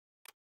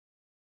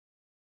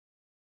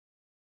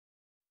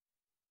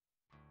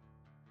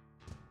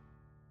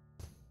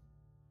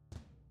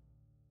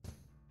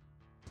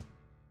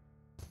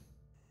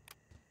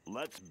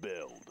Let's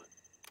build.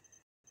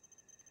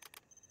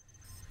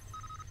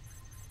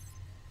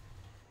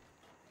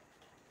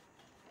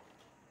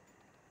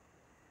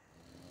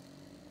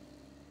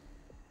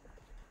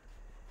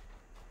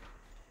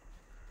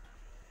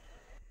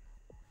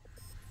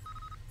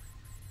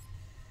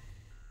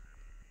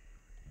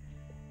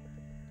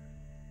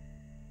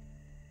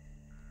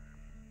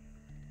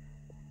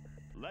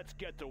 Let's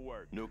get to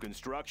work. New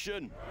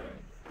construction?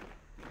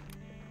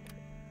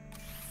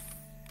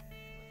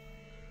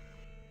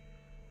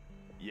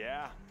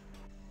 Yeah.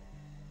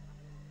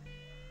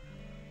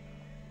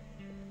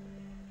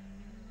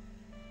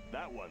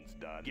 That one's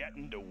done.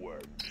 Getting to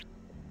work.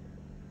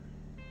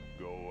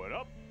 Going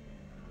up.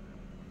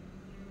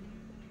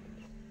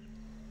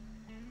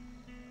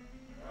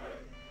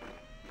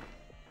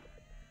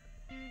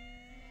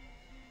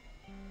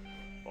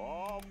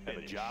 All finished.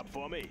 Have a job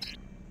for me.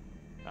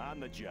 On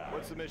the job.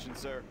 What's the mission,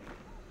 sir?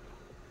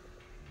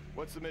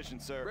 What's the mission,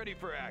 sir? Ready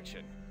for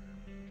action.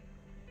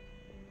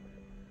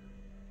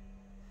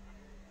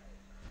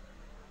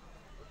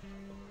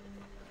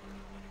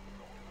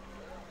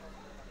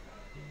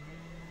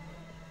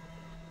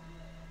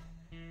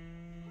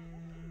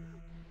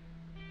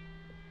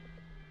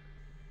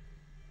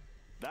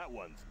 That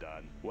one's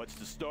done. What's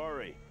the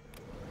story?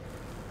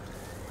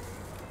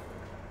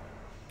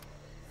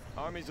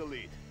 Army's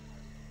elite.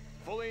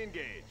 Fully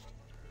engaged.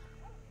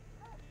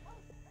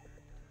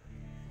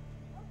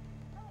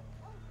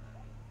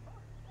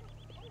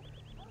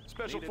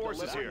 Special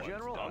forces here.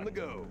 General. On the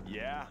go.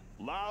 Yeah,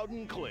 loud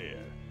and clear.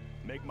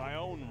 Make my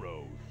own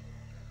road.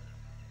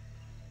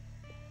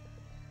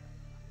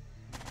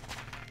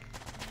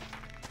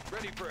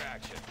 Ready for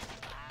action.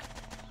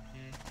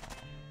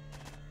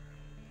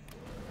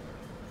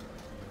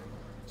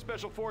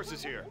 Special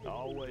forces here.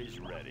 Always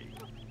ready.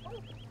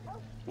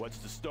 What's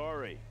the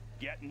story?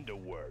 Getting to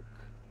work.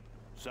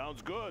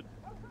 Sounds good.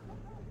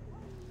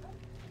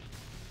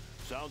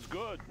 Sounds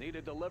good. Need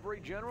a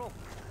delivery, General?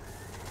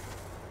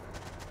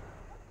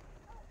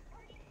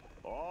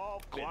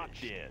 All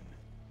clocked in.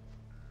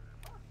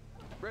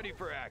 Ready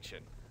for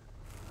action.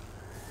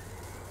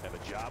 Have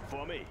a job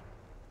for me?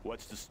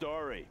 What's the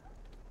story?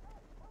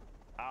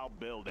 I'll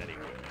build anywhere.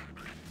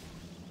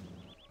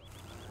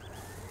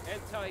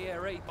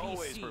 Anti-air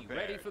Always APC, prepared.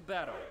 ready for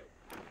battle.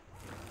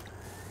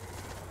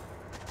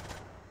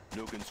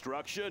 New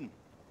construction?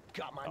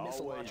 Got my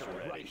missile Always launcher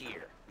ready. right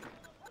here.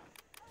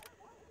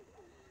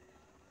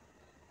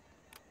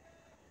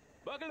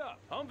 Buckle up.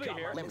 Humvee Got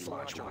here. my missile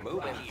launcher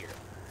right here.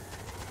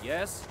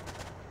 Yes?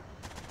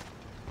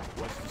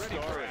 What's the Ready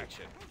for story?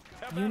 action.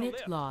 How about a Unit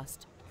lift?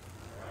 lost.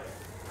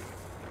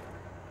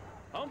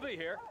 Humvee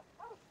here.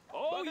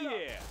 Oh, Buckle up.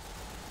 yeah.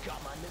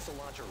 Got my missile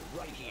launcher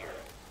right here.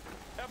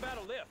 How about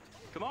a lift?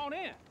 Come on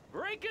in.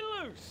 Break it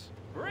loose.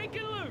 Break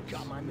it loose.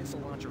 Got my missile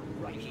launcher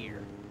right here.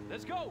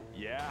 Let's go.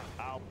 Yeah,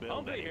 I'll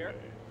build Humvee anywhere. here.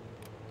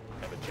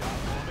 Have a job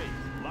for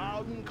me?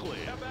 Loud and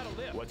clear. How about a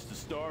lift? What's the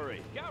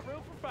story? Got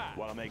room for 5.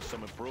 Want to make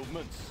some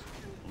improvements?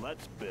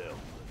 Let's build.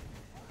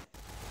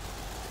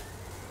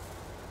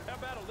 How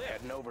about a lift?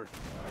 Heading over.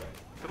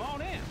 Come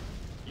on in.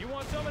 You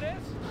want some of this?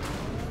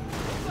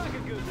 Looks like a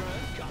good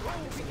run. Got my Oh,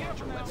 be missile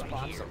careful launcher now. right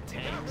Got here. room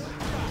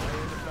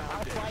for 5.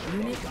 I'll fly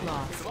Unit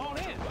lost. Come on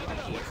in. Buckle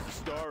up. What's the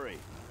story?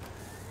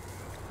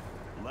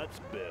 Let's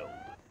build.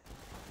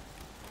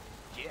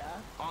 Yeah,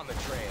 on the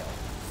trail.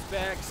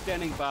 Spec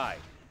standing by.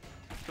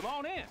 Come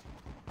on in.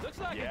 Looks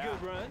like Yeah. a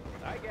good run.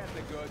 I got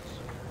the goods.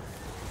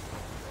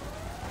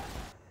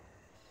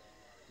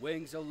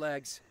 Wings or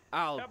legs,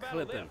 I'll How about a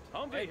clip him. lift?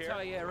 Humvee here.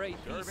 Anti-air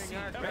Serving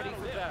our APC, ready battle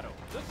for lift. battle.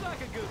 Looks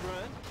like a good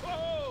run.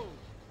 Whoa!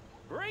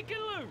 Break it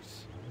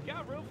loose.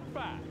 Got room for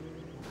 5.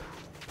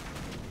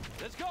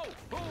 Let's go.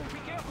 Oh, be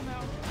careful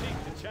now.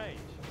 Keep the change.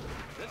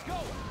 Let's go.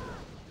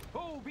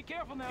 Oh, be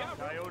careful now. Got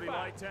room Coyote for 5.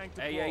 light tank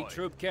AA deployed.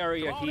 troop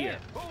carrier Come on here. in.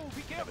 Oh,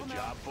 be Have careful a now.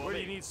 job for Where do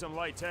me? you need some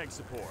light tank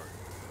support?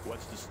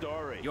 What's the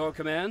story? Your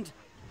command?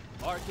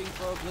 Marking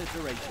for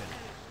obliteration.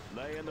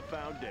 Laying the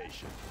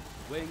foundation.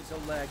 Wings or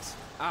legs,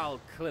 I'll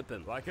clip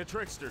him. Like a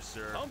trickster,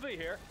 sir. Humvee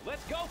here.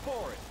 Let's go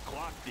for it.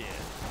 Clocked in.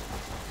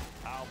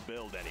 I'll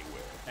build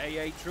anywhere.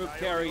 AA troop Coyote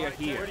carrier light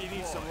tank. here. Where do you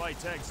need some light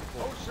tank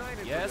support?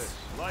 Yes?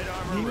 Light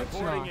armor Unit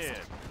reporting lost. in.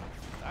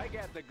 I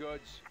got the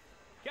goods.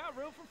 Got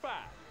room for 5.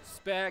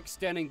 Spec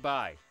standing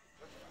by.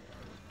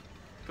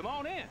 Come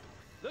on in.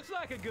 Looks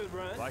like a good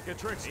run. Like a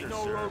trickster, Ain't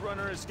no sir.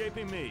 roadrunner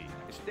escaping me.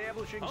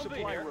 Establishing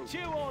supply route. Chew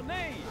on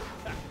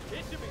these.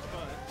 It should be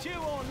fun. Chew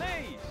on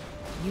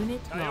these.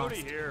 Unit Coyote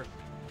lost. here.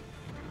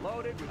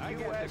 Loaded with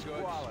U.S.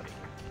 quality.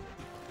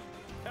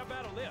 How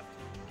about a lift?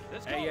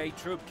 Let's go. AA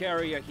troop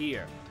carrier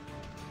here.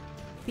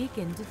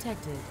 Beacon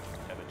detected.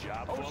 Have a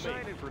job for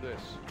me? for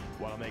this.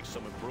 Want to make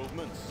some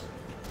improvements?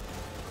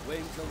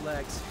 Wings or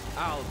legs,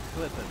 I'll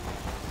clip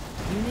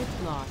him. Unit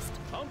lost.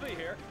 Humvee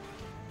here.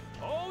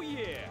 Oh,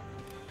 yeah.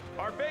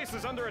 Our base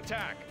is under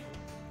attack.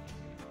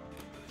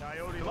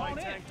 Coyote Come light on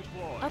in. tank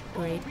deployed.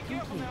 Upgrade Be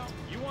careful complete. now.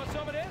 You want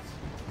some of this?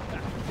 It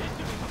should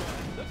be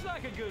fun. Looks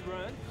like a good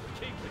run.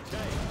 Keep the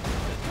change.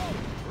 Let's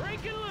go.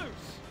 Break it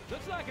loose.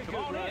 Looks like a good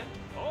run.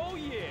 Oh,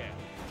 yeah.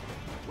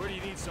 Where do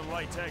you need some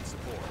light tank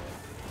support?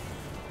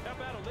 How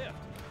about a lift?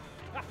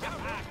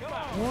 Come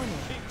on. Warning,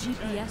 Keep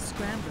the GPS change.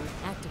 scrambler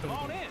Come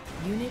on activated.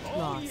 in. Unit Oh,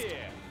 lost. yeah.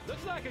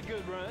 Looks like a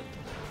good run.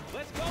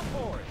 Let's go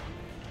for it.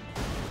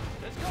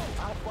 Let's go.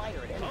 I'll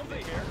fire it Humvee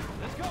anything. here.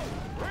 Let's go.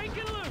 Break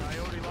it loose.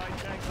 Coyote light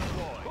tank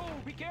deployed. Oh,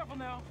 be careful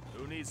now.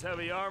 Who needs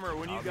heavy armor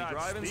when you I'll be got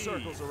driving speed?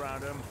 circles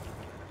around him?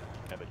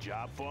 Have a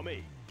job for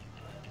me?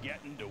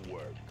 Getting to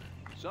work.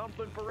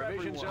 Something for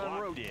Provisions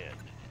everyone. locked in.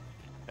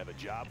 Have a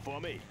job for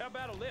me? How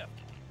about a lift?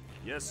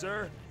 Yes,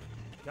 sir.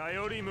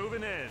 Coyote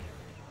moving in.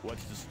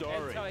 What's the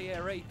story?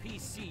 Anti-air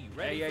APC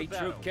ready AA for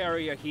battle. troop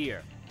carrier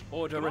here.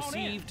 Order Come on in.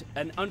 received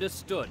and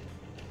understood.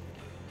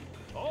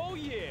 Oh,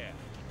 yeah.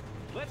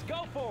 Let's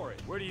go for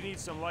it. Where do you need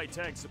some light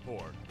tank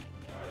support?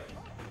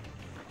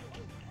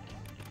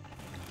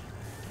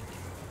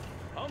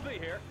 Humvee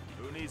here.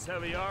 Who needs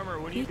heavy armor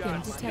when you Beacon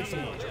got detected.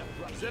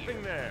 speed?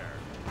 Zipping there.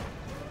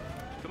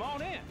 Come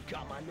on in.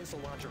 Got my missile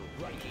launcher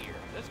right here.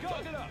 Let's go.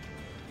 Tug it up.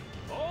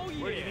 Oh,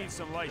 yeah. Where do you need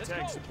some light Let's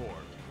tank go. support?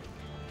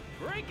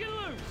 Break it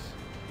loose.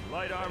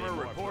 Light armor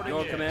reporting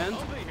Your in. command?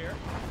 Humvee here.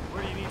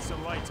 Where do you need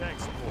some light tank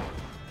support?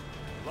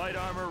 Light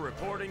armor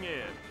reporting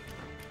in.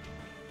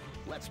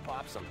 Let's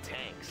pop some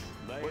tanks.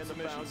 Laying the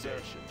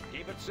foundation.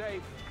 Keep it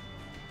safe.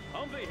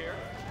 Humvee here.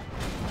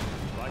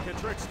 Like a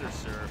trickster,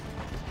 sir.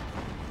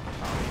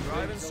 I'll be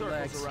driving Wings the circles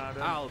legs. around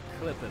him. I'll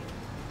clip him.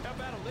 How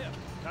about a lift?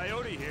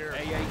 Coyote here.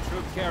 AA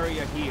troop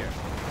carrier here.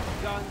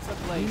 Guns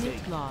ablazing.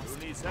 Unit lost.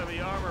 Who needs heavy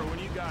armor when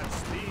you got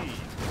speed?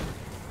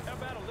 How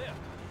about a lift?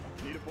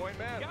 Need a point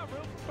man? Got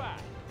room for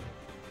 5.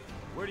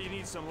 Where do you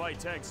need some light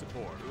tank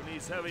support? Who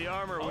needs heavy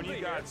armor when you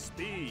Humvee got here.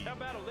 speed? How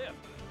about a lift?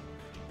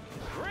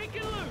 Break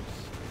it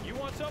loose. You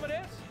want some of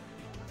this?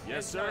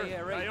 Yes, sir.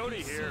 Anti-air Coyote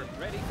APC here.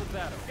 ready for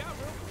battle. Got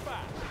room for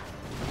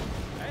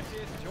 5. That's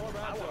it. Your I ride's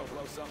want to over.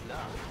 blow something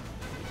up.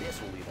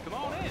 This will leave a Come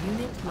on mark. in.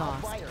 Unit I'll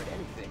lost. fire at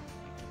anything.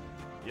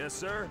 Yes,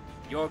 sir.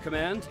 Your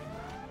command?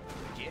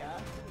 Yeah.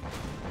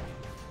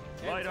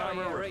 Light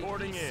armor Anti-air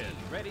reporting APC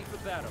in. ready for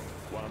battle.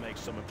 Want to make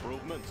some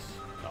improvements?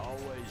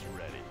 Always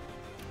ready.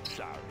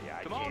 Sorry,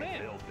 I Come on can't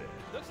in. build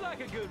it. Looks like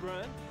a good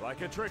run.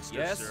 Like a trickster,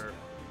 Yes. sir.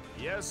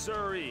 Yes,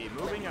 sirree.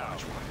 Moving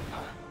out.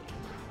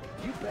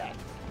 You bet.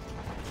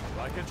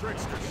 Like a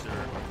trickster,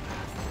 sir.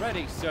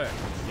 Ready, sir.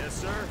 Yes,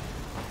 sir.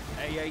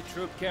 AA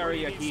troop Where do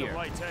carrier you need here. some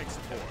light tank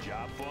support?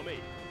 Job for me?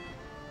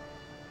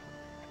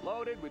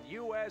 Loaded with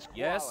U.S.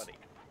 Yes. quality.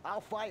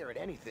 I'll fire at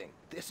anything.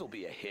 This'll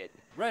be a hit.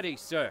 Ready,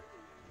 sir.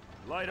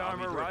 Light I'll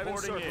be armor driving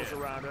reporting circles in.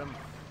 around him.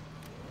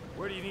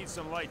 Where do you need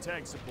some light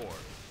tank support?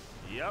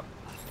 Yep.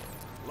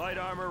 Light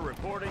armor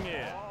reporting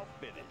in. All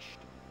finished.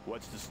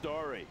 What's the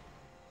story?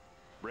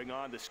 Bring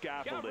on the Got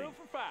scaffolding. room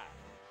for 5.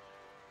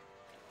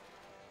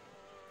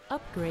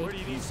 Upgrade. Where do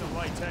you need some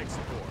light tank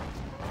support?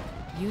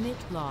 Unit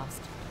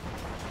lost.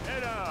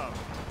 Head up.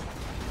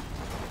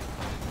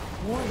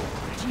 Warning,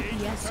 Engage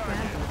the GPS target.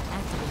 scrambler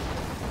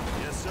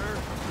activated. Yes, sir.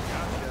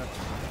 Gotcha.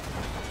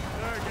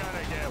 They're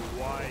gonna get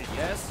white.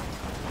 Yes.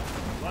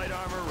 Light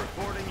armor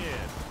reporting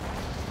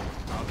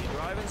in. I'll be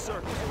driving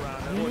circles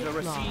around him. Unit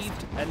Order lost.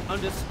 received and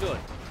understood.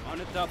 On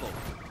a double.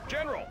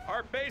 General,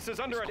 our base is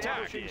under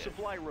attack. Establishing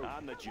Supply route.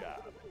 On the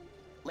job.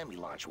 Let me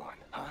launch one,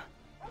 huh?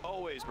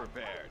 Always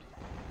prepared.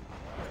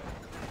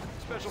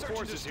 Special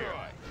forces here.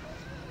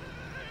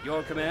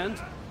 Your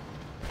command?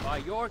 By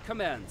your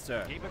command,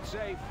 sir. Keep it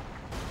safe.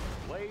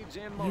 Blades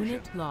in motion.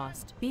 Unit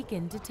lost.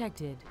 Beacon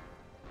detected.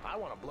 I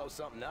want to blow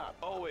something up.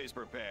 Always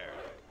prepared.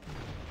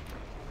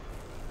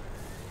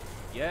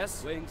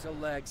 Yes. Wings or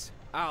legs.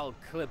 I'll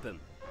clip him.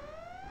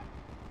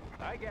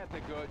 I got the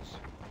goods.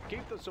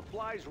 Keep the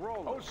supplies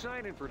rolling. Oh,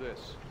 signing for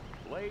this.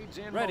 Blades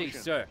in Ready,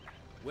 motion. sir.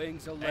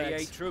 Wings or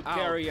legs. AA troop I'll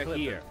carrier clip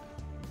here. him.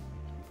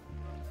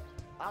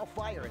 I'll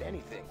fire at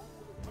anything.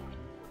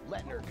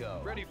 Letting her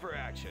go. Ready for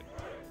action.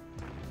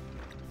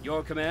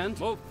 Your command?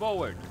 Move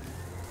forward.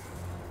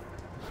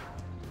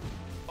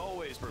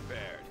 Always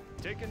prepared.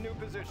 Take a new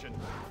position.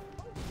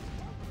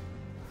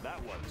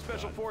 That one's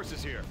Special done.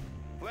 forces here.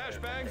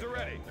 Flashbangs are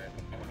ready.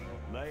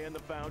 Laying the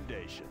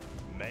foundation.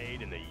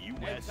 Made in the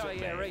U.S. of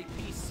Anti-air A.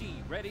 APC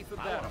ready for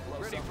I want battle. to blow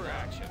Ready something for up.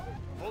 action.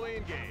 Fully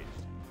engaged.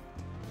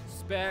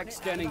 Spag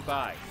standing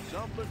by.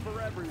 Something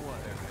for everyone.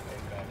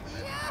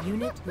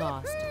 Unit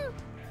lost.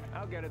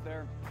 I'll get it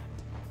there.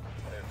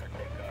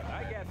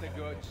 I got the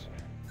goods.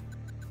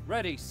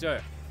 Ready,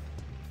 sir.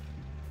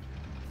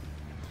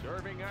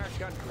 Serving our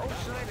country.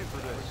 Oh, signing for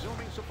this.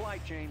 Resuming supply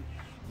chain.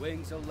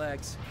 Wings or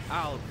legs.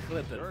 I'll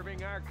clip him.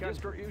 Serving our country.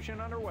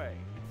 Distribution underway.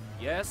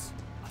 Yes.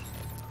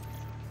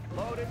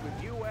 Loaded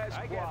with U.S.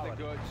 quality. I got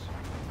the goods.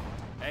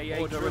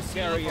 AA Order troop received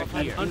carrier and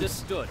here.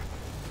 Understood.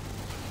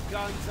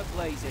 Guns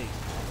ablazing.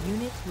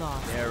 Unit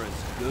lost. They're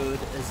as good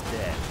as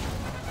dead.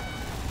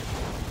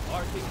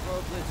 Marking for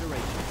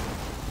obliteration.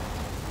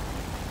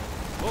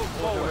 Move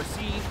forward.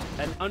 Received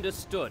and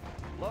understood.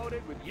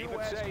 Loaded with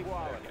U.S.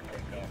 quality.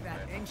 That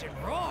engine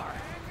roar!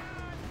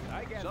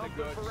 I got something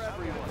the goods for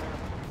everyone.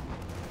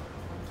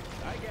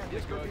 I got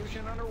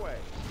distribution underway.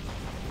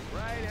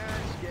 Right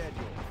on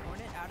schedule.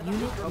 Hornet out of the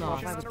Unit hopper.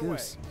 lost. Promotion underway.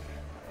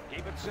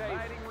 Keep it safe.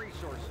 Providing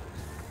resources.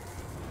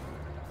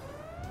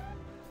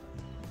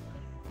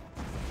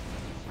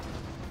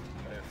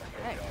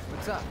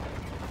 What's up?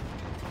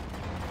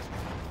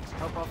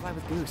 Hope I'll fly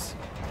with Goose.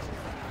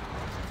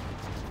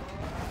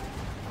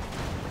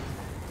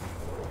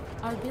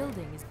 Our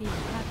building is being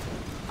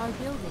captured. Our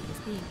building is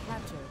being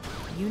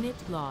captured. Unit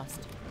lost.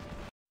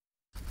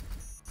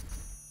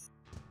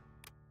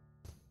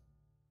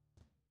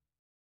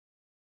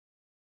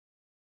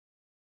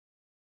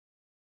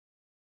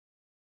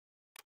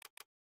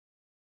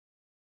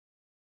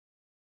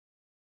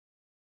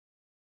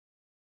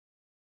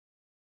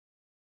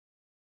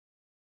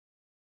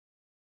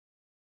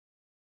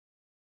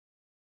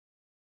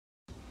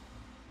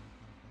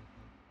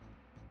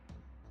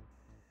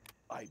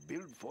 I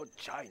build for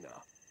China.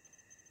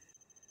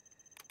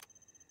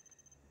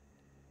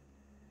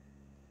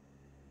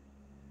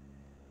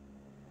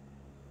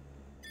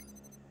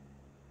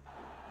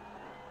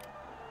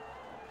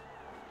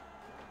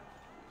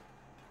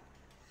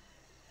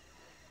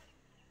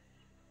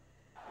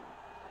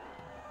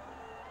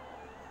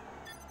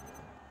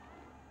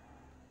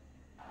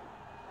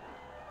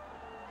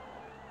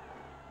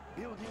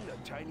 Building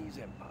the Chinese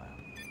Empire.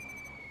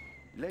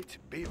 Let's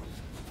build.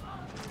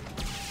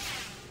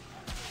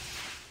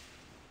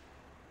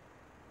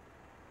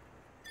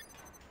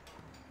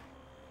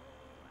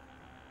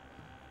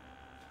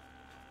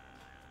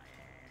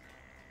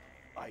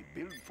 I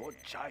build for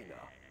China.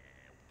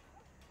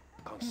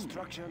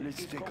 Construction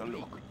Let's take complete. A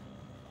look.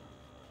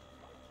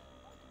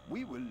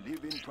 We will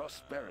live in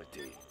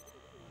prosperity.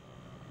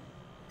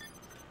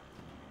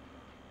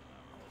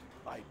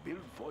 I build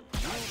for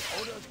China.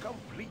 Orders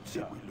complete, sir.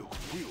 It will look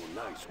real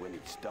nice when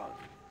it's done.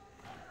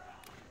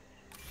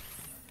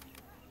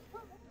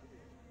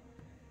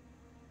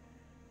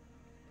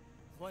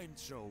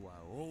 Flamethrower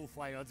all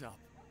fired up.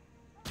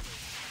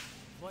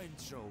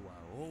 Flamethrower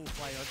all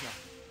fired up.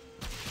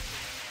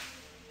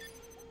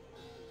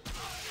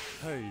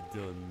 I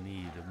don't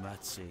need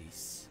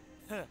matches.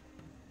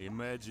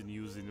 Imagine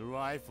using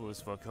rifles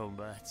for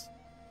combat.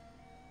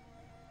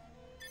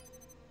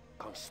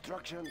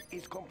 Construction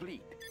is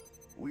complete.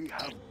 We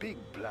have big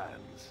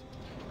plans.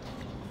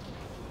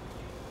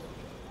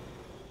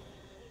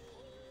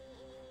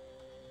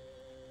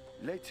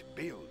 Let's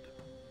build.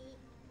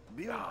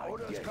 Build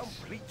orders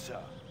complete,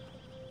 sir.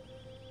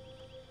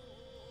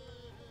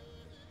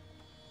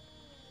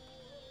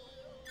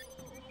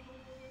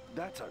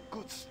 That's a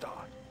good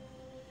start.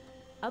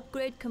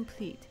 Upgrade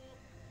complete.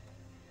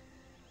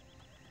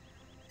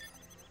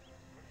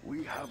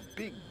 We have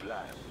big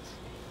plans.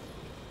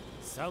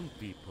 Some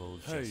people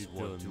just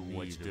want to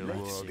watch the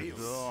world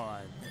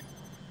burn.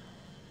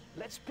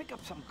 Let's pick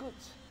up some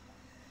goods.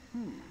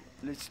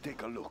 Let's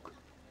take a look.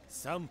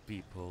 Some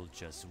people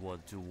just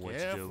want to watch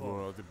the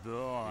world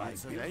burn.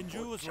 It's a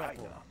dangerous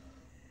weapon.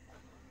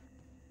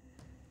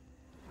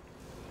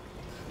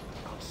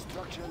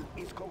 Construction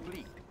is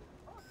complete.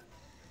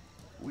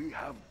 We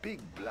have big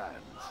plans.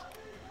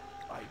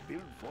 I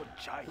build for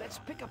China. Let's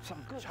pick up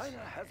some goods. China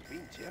has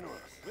been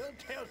generous. We'll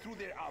tear through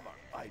their armor.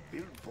 I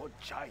build for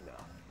China.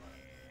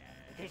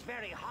 It is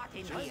very hot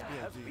in China here.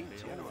 has been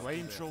generous.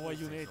 Flamethrower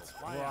unit,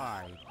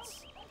 right.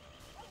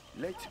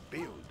 Let's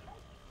build.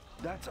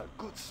 That's a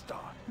good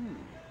start.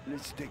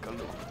 Let's take a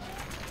look.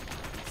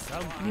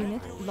 Some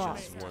Unit people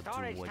lost. just want to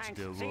Storage watch tank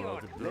the secured.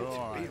 world Let's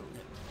burn. build.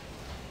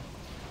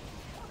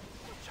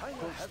 China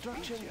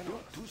construction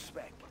built to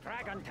spec.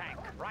 Dragon tank.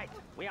 Right.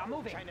 We are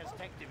moving. China's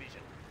tank division.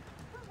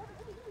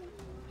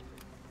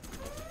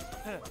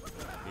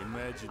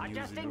 Imagine I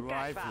just using think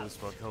that's rifles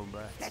for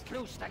combat. Let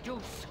loose the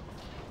juice.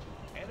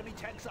 Enemy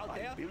tanks out I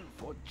there. build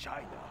for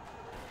China.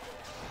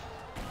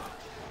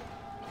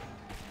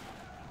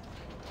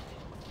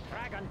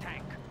 Dragon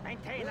tank.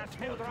 Maintain a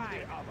smooth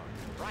ride.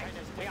 Right.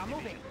 We are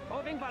moving.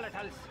 Moving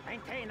volatiles.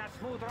 Maintain a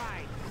smooth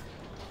ride.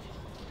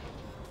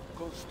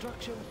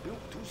 Construction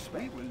built to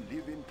spec. We will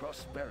live in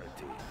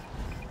prosperity.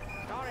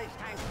 Storage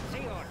tank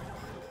secured.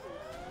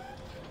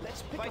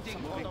 Let's pick up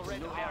some for the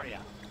red area.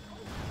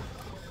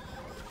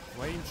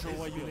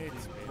 Flamethrower unit,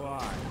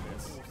 right.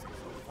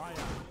 Fire.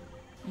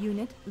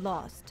 Unit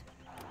lost.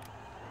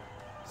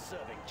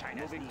 Serving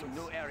China's moving to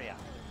new area.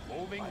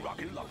 Moving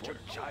rocket launcher.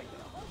 China.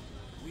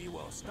 We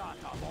will start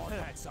a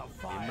vortex of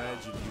fire.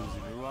 Imagine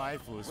using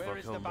rifles Where for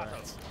is the battle?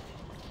 combat.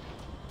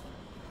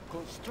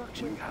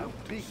 Construction have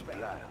big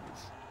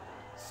plans.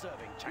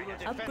 Serving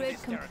China's Upgrade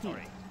this complete.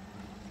 territory.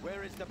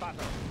 Where is the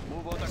battle?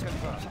 Move order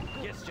confirmed.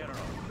 Yes, General.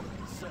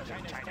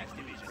 Serving China's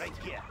division. Right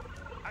here.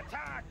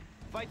 Attack!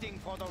 Fighting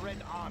for the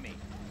Red Army.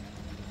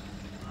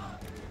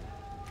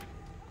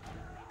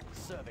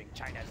 Serving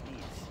China's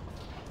needs.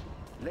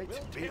 Let's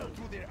build.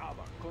 through their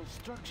armor.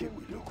 Construction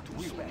will look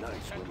real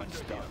nice when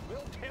it's done.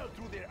 We'll tear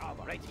through their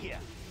armor. Right here.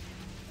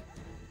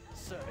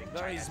 Serving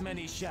There China's is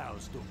many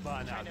shells to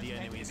burn out the China's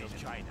enemies of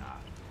division. China.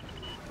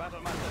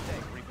 Battle Master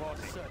Tank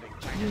reporting. Serving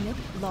China. Unit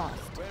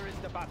lost. Where is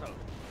the battle?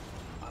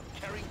 I'm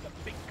carrying the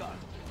big gun.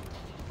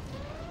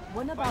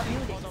 One of our Fighting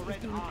buildings for the is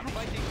Red being Army. captured.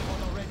 Fighting for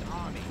the Red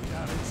Army. We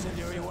have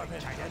incendiary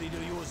weapons ready to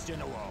use,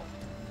 General.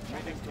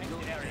 Moving to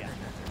new area.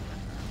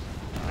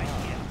 Right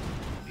here.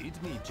 Lead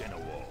me,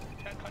 General.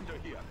 Tank under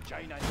here.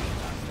 China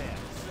needs us there.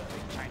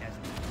 Serving China's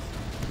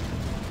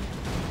needs.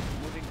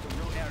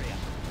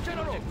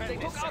 They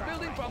took our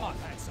building from us.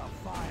 That's a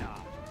fire.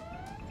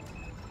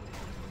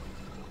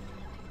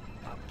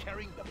 I'm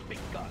carrying the big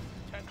gun.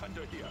 Tank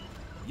under here.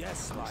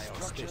 Yes, my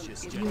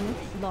auspicious general.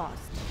 Unit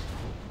lost.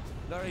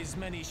 There is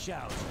many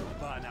shells to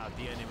burn out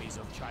the enemies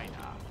of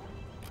China.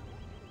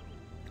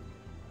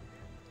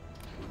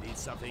 You need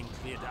something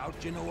cleared out,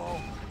 General?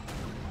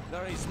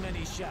 There is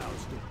many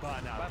shells to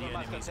burn out the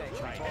enemies of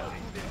China.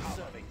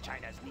 Serving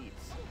China's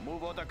needs.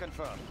 Move order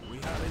confirmed. We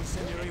have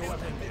incendiary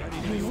weapons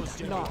ready to use, Unit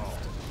General.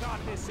 lost.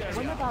 Start this area.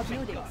 One of our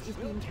buildings is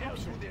being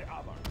captured.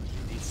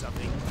 You need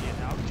something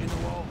cleared out,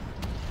 General?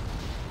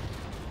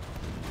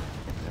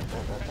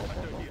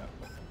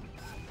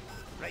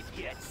 Right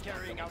here.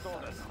 Carrying out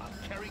orders. I'm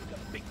carrying the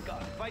big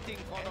gun. Fighting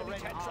for the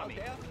Red Army.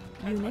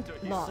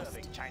 Unit lost.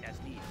 Serving China's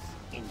needs.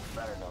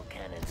 Infernal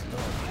cannons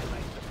loaded. I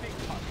like the big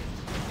targets.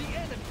 The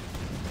enemy.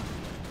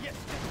 Yes,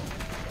 General.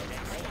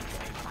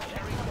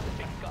 Carrying the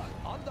big gun.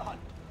 On the hunt.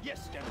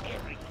 Yes, General.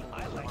 Everything.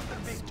 I like the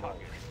big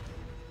targets.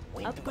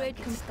 Upgrade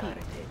complete.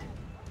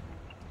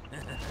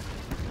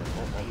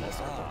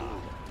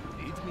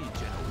 Need me,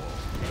 General.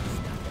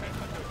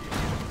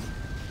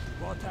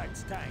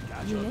 Vortex tank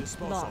at your Unit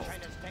disposal. lost.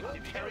 China's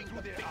tank carrying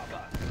the big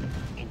gun.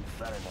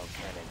 Infernal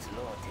cannons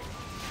loaded.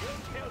 We'll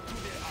tear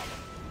through their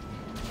armor.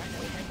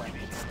 China's tank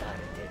get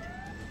started.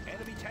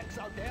 Enemy tanks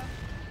out there?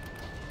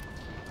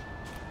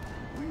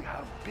 We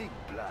have big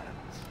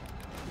plans.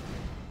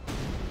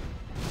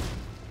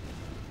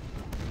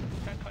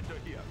 Tank under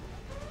here.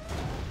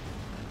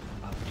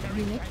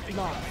 Unit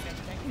lost.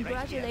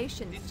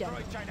 Congratulations,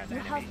 General. You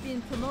have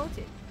been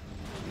promoted.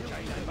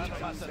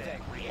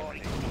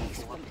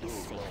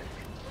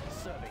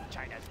 Serving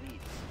China's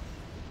needs.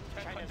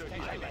 China's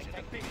tank I like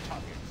the big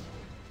targets.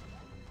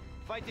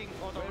 Fighting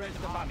for the Red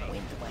Army.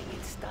 When do I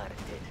get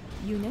started?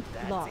 Unit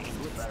lost.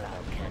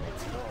 Infernal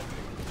cannons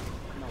loaded.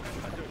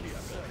 Under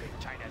here. Serving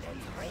China's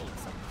needs.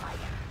 Rains of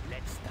fire.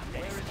 Let's stop.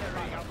 Where is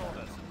carrying out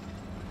orders?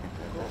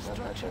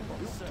 Construction.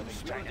 Serving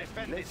China.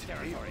 Defend this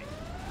territory.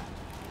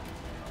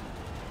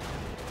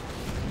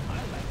 I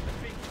like the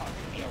big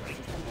target.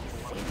 Everything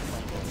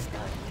is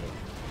started.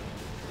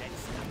 Let's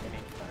stop them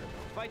inferno.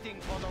 Fighting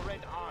for the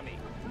Red Army.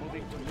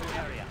 Moving to new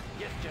area.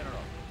 Yes,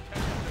 General.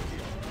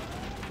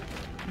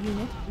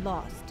 Unit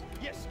lost.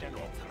 Yes,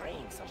 General. Let's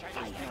rain some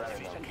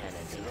infernal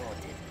cannons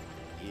loaded.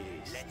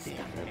 Yes, let's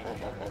stop them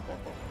inferno.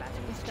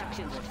 Battle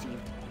instructions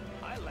received.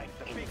 I like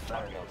the big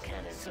infernal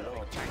cannons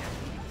loaded. China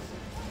needs.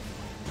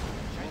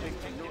 Moving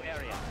to new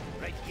area.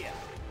 Right here.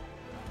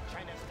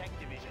 China's tank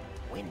division.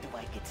 When do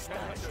I get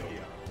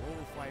started?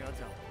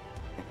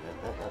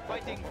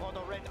 Fighting for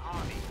the Red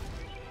Army.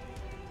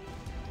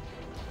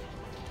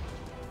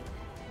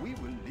 We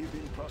will live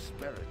in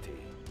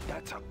prosperity.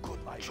 That's a good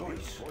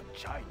choice for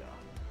China.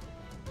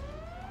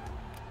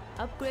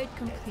 Upgrade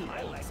complete.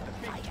 I like the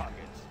big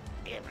targets.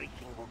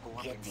 Everything will go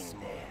up in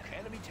smoke.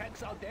 Enemy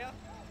tanks out there?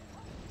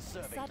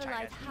 Serving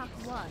Satellite China's hack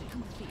needs. 1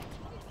 complete.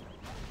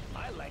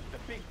 I like the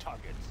big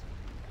targets.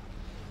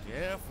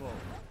 Careful.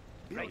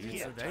 Right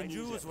here.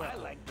 dangerous I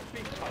weapon. like the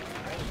big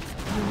targets.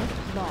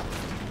 Unit lost.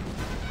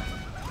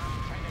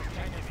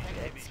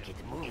 Let's get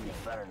moving.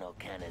 Infernal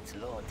cannons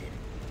loaded.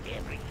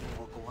 Everything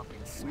will go up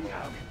in smoke. We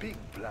have big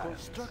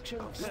plans. Construction.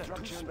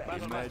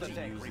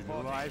 Imagine using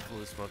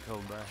rifles for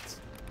combat.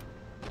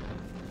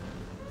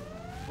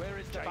 Where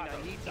is the battle?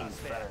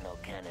 Infernal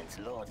cannons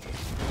loaded.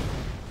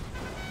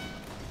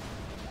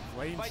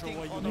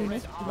 Flamethrower for the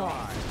Unit Red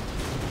lost.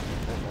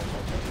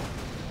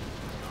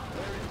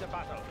 Where is the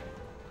battle?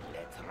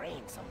 Let's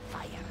rain some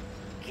fire.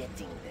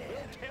 Getting there.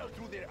 We'll tear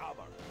through their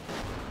armor.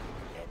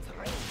 Let's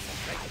rain some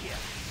fire. Right here.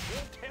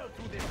 We'll tear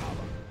through their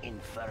armor.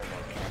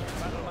 Infernal cannons.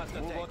 Battle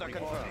master move order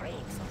confirmed.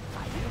 Rain some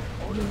fire.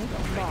 Unit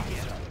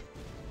lost.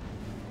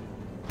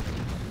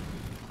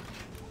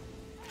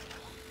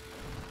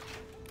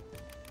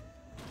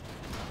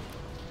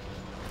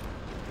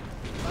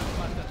 Battle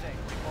master tank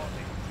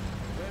reporting.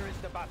 Where is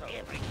the battle?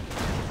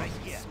 Right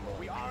here.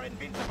 We are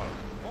invincible.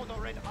 For the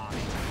Red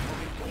Army.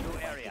 Moving to new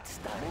area.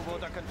 Move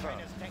order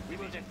confirmed. We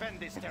will defend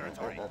this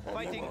territory.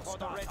 Fighting for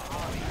the Red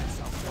Army.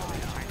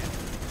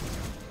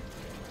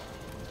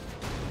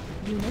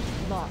 Unit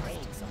lost.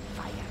 Rains of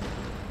fire.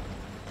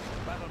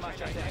 Battle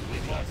master tank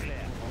reports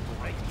there.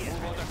 Right here.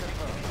 Move order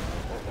confirmed.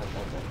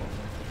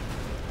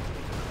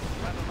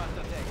 Battle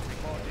master tank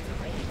reporting.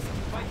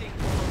 Fighting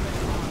for the Red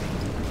Army.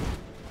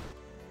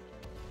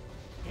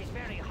 It's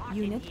very hot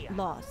in Unit here.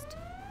 lost.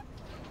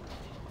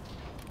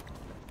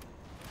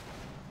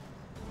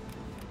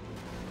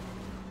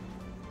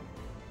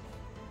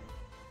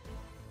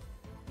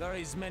 There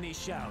is many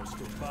shells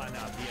to burn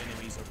out the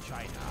enemies of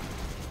China.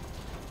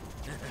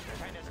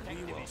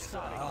 We will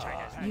start.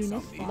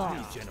 Unit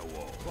lost.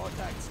 General.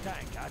 Vortex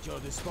tank at your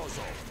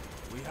disposal.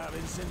 We have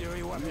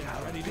incendiary weapons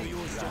ready to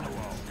use,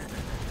 General.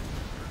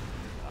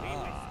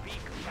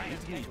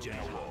 Need me,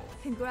 General.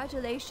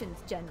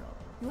 Congratulations, General.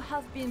 You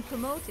have been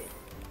promoted.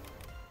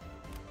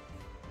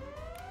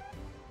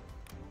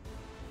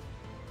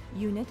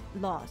 Unit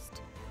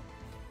lost.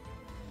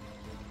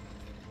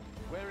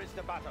 Where is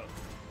the battle?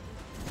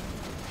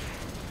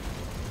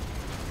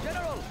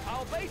 General, our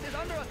Our base is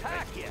under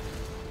attack! Here.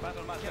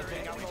 Battle Master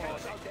Tank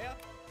out there?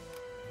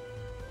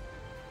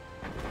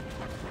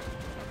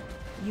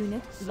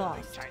 Unit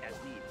lost. China's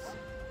needs.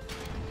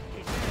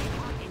 It's very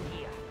hot in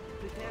here.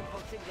 Prepare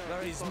for signal.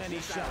 There is many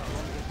shells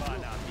to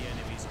burn out the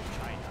enemies of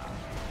China.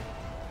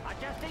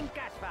 Adjusting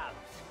gas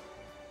valves.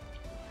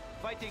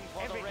 Fighting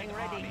for Everything the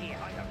Red ready Army. here.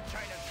 I have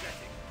China's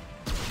blessing.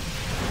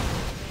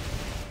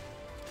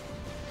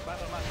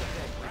 Battle Master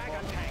Tank. Dragon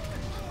reporting. tank.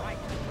 Right,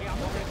 we are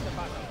moving to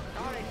battle.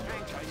 Storage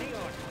tank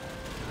secured.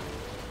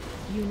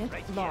 Unit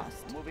Right here.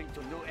 lost. Moving to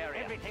new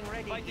area. Everything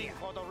ready Fighting here.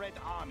 for the Red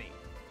Army.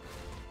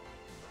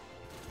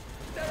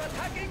 They're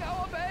attacking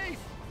our base!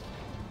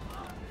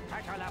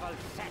 Pressure level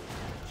set.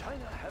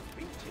 China has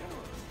been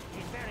generous.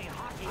 It's very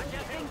hot in here.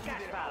 Adjusting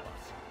gas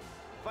valves.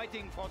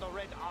 Fighting for the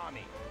Red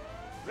Army.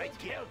 Right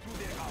here. Through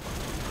their armor.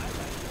 I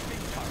like the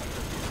big target.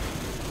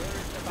 Where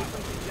is the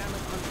battle?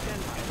 Jammers on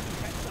standby. Enemy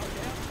tanks out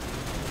there.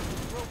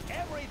 Throw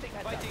everything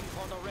at Fighting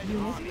for the Red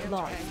Unit Army.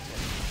 lost.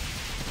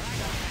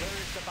 Where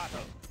is the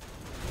battle?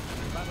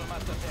 Battle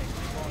Master Tank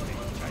reporting.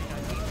 China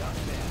needs us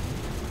there.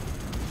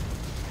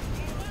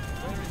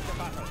 Where is the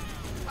battle?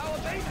 Our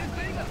base is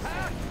being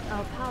attacked!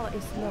 Our power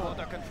is low.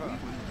 Order confirmed.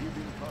 Live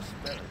in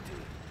prosperity.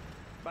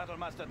 Battle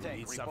Master Tank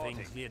Need something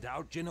reporting. cleared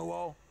out,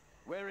 General?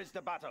 Where is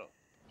the battle?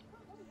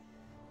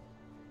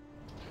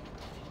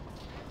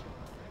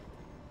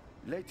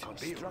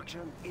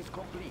 Construction is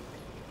complete.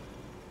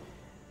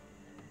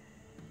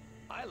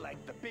 I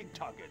like the big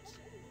targets.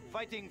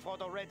 Fighting for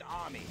the Red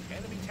Army.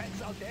 Enemy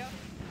tanks out there?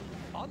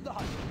 On the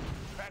hunt.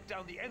 Track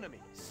down the enemy.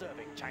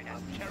 Serving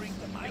China's carrying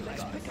the mine.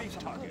 Let's pick up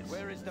some targets.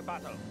 Where is the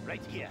battle?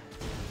 Right here.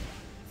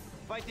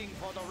 Fighting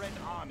for the Red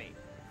Army.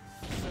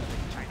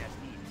 Serving China's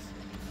needs.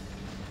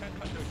 Tank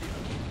under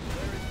here.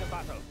 Where is the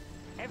battle?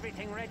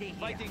 Everything ready here.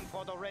 Fighting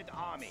for the Red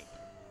Army.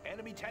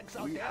 Enemy tanks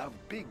out We there. have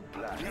big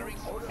plans. Carrying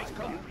orders Big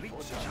complete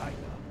for China.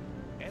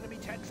 China. Enemy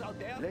tanks out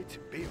there. Let's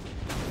build.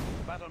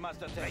 Battle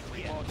Master Tank Right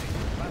here. reporting.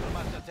 Battle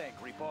Master Tank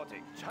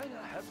reporting. China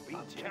has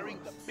been carrying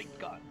the generous. big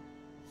gun.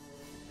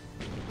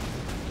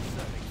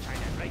 Serving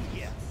China right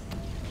here.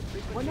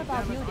 One of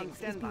our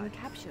buildings is being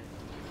captured.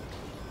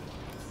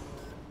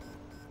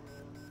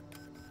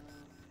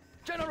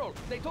 General,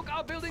 they took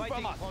our building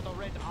from us. For the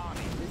Red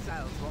Army.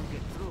 Missiles won't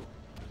get through.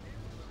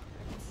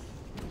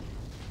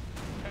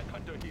 Tank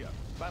under here.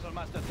 Battle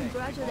Master Tank.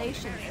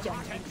 Congratulations,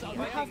 General.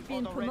 You have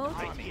been promoted.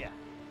 Right here.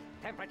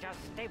 Temperature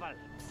stable.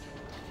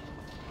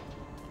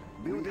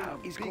 We have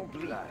is big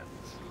complete.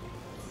 plans.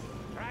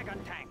 Dragon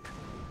tank.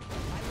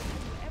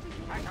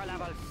 Pressure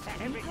level set.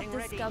 We Everything have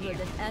ready discovered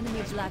here. an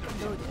enemy Black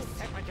Lotus.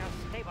 Temperature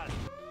stable.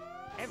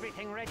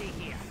 Everything ready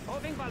here.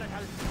 Moving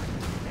volatiles.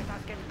 Let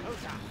us get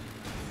closer.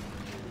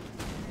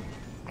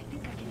 I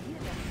think I can hear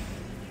them.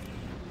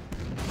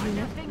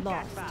 Unit Adjusting gas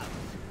lost. valves.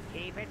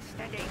 Keep it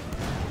steady.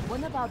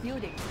 One of our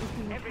buildings is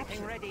being Everything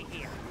captured. ready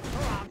here.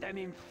 Surround them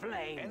in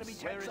flames. Enemy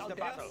Where tanks is out the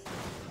there. battle?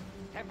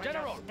 Temperature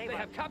General, stable. they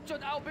have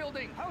captured our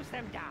building. Hose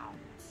them down.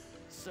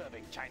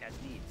 Serving China's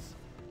needs.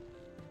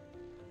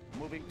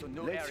 Moving to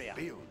new Let's area.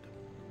 build.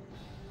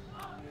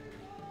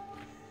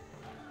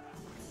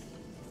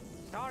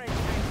 Storage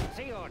tank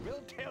sealed.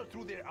 We'll tear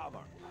through their armor.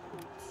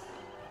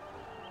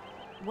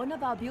 One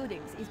of our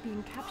buildings is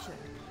being captured.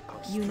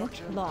 Unit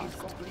Construction is lost.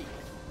 complete.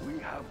 We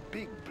have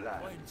big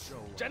plans.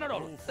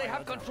 General, they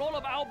have control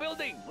of our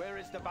building. Where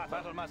is the battle?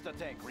 Battle Master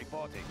Tank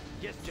reporting.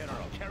 Yes,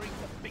 General. Carrying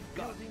the big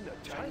gun. Building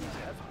the China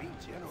has been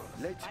generous.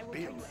 Let's I will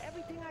tell build. you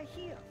everything I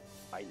hear.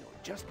 I know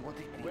just what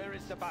it needs. Where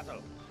is the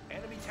battle?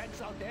 Enemy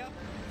tanks out there.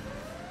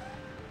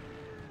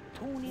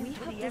 Tune We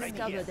into have the enemy.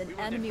 discovered an We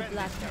will enemy defend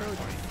Black this territory.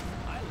 Lotus.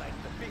 I like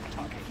the big I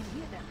target. can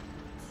hear them.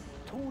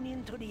 Tune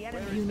into the Where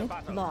enemy. is the Unit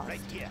battle? lost.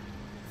 Right here.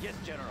 Yes,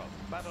 General.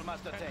 Battle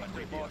Master Tank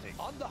reporting.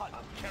 On the hunt.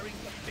 I'm carrying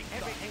the big gun.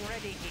 Everything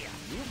ready here.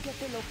 You get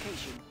the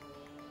location.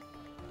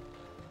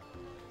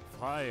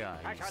 Fire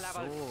Pressure is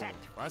level so set.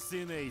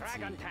 fascinating.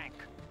 Dragon tank.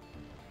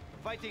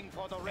 Fighting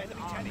for the Red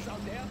Enemy Army. tanks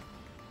out there.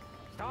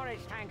 Storage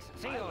tanks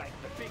I sealed. like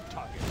the big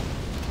target.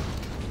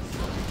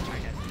 Serving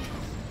China's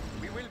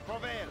needs. We will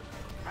prevail.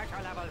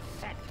 Pressure level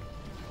set.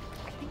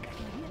 I think I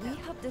can hear We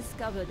them. have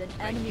discovered an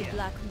enemy here.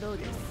 Black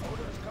Lotus.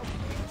 Orders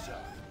complete, sir.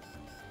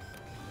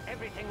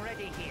 Everything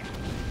ready here.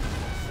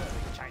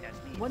 Serving China's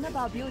needs. One of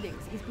our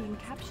buildings is being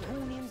captured.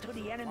 Tune into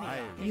the enemy. I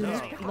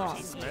Unit love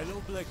lost. the smell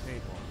of black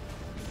paper.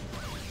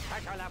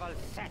 Pressure level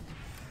set.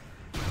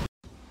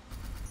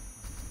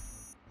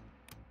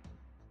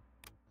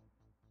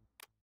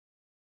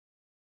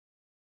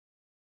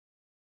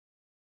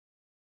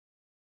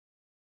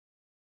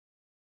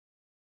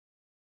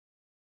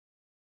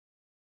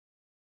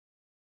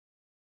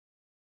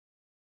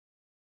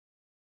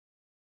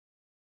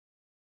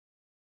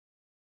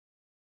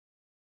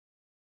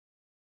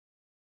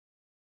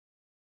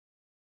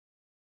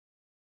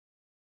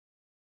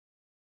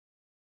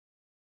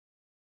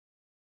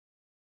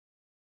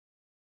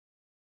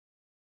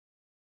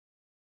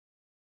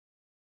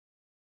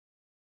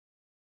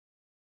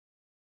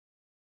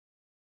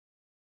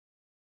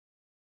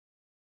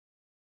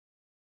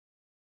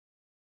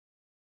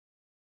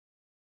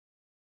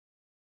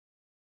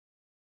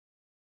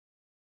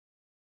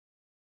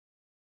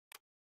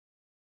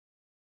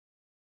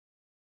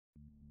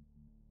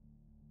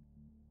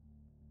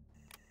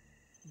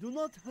 Do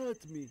not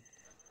hurt me.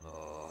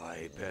 Oh,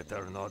 I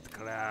better not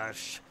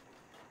crash.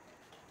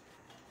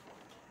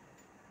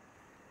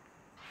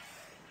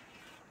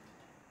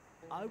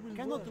 I will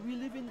Cannot we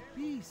live in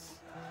peace?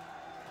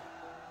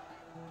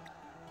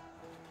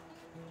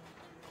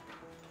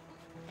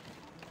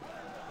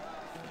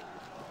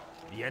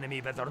 The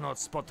enemy better not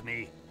spot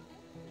me.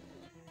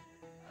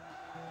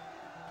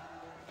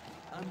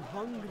 I'm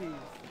hungry.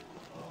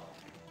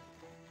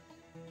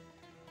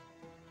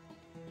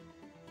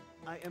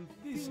 I am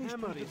These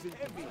hammer is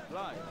heavy.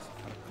 Supplies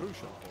are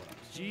crucial for us.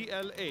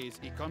 GLA's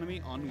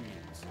economy on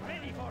wheels.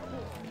 Ready for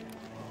war.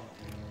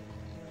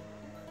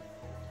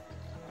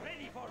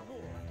 Ready for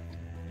war.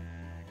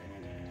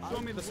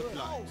 Show me the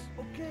supplies.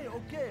 Oh,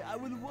 okay, I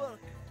will work.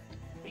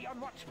 Be on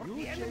watch for You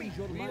the enemy. change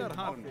your We mind are often.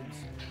 harmless.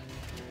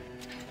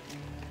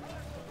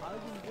 I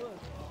will work.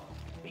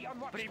 Be on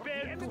watch for the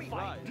Prepare to enemy.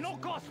 fight. No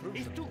cost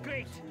is too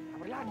great.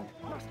 Our land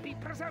must be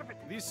preserved.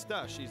 This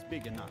stash is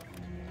big enough.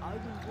 I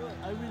will work.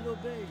 I will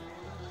obey.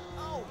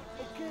 Oh,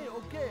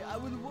 okay, I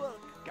will work.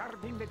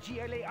 Guarding the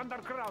GLA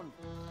underground.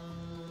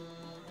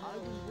 I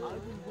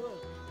will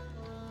work.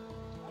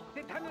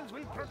 The tunnels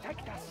will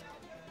protect us.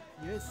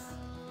 Yes.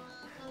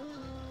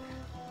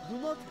 Do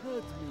not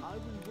hurt me. I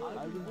will work.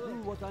 I will do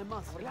what I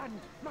must. Our land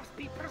must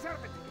be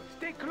preserved.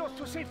 Stay close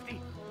to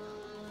safety.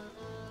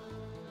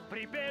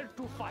 Prepare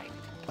to fight.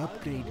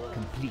 Upgrade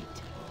complete.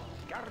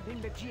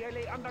 Guarding the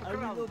GLA I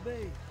underground. will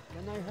obey.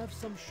 Can I have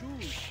some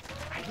shoes?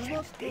 I Do sense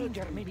not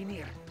danger hurt me. may be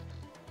near.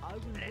 I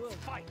will Let's work.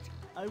 fight.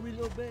 I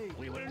will obey.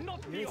 We will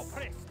not be Yes.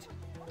 oppressed.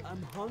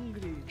 I'm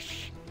hungry.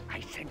 Shh! I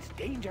sense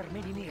danger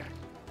may be near.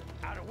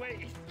 Our way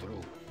is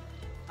through.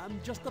 I'm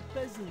just a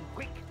peasant.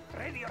 Quick,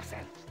 ready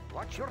yourselves.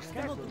 Watch your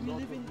step. Cannot we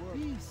live in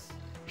peace?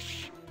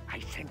 Shh! I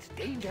sense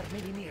danger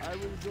may be near. I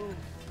will go.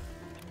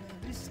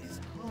 This is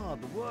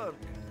hard work.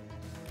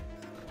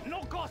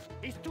 No cost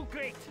is too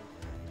great.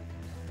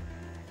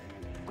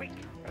 Quick,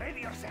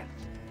 ready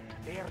yourselves.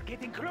 They are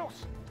getting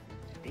close.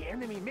 The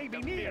enemy may be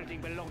The near.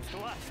 building belongs to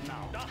us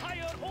now. The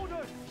higher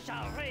order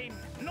shall reign.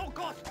 No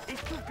cost is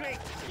too great.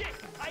 Yes,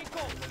 I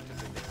go.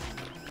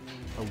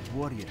 A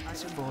warrior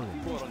has fallen.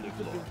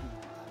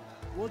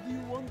 What do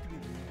you want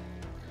with me?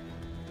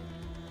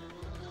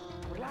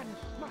 Our land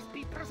must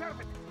be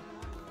preserved.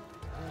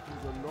 That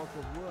is a lot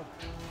of work.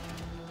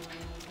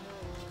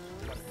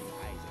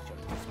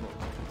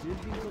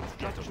 Building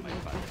construction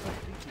has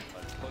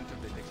been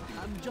completed.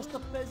 I'm just a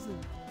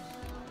peasant.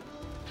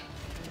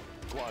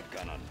 Quad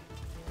cannon.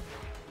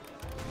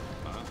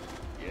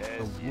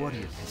 A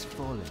warrior has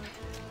fallen.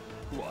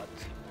 What?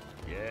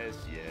 Yes.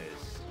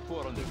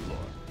 Four on the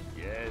floor.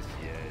 Yes.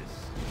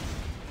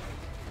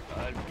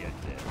 I'll get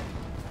there.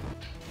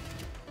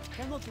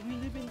 Cannot we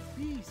live in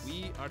peace?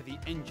 We are the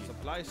engine.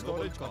 Supply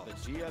storage of the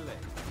GLA.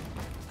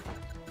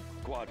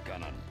 Quad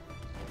cannon.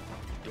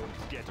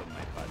 Don't get on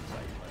my bad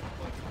side.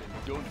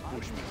 Don't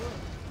push me.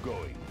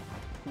 Going.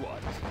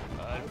 What?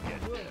 I'll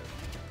get there.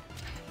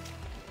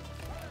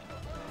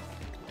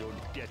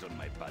 Don't get on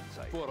my bad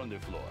side. Four on the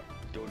floor.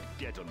 Don't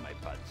get on my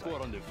bad side.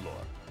 Four on the floor.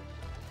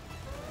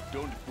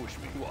 Don't push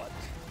me. What?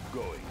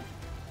 Going.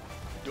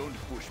 Don't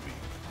push me.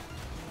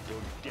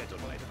 Don't get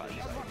on my bad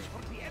side.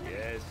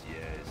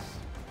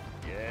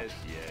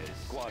 Yes.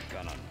 Quad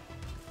cannon.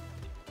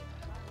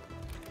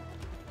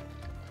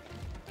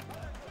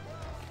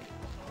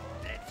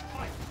 Let's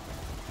fight.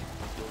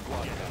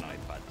 Don't get on my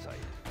bad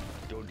side.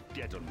 Don't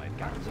get on my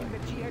bad Guarding side.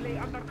 the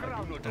GLA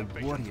underground.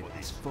 A warrior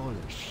has fallen.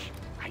 Shh!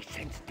 I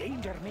sense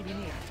danger may be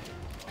near.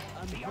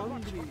 I'm Be on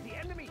watch hungry. for the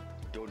enemy.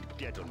 Don't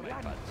get on my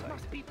Land bad side.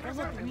 must be Cannot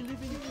preserved. we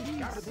live in peace?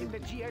 Guarding the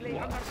GLA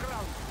What?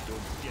 underground.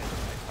 Don't get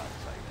on my bad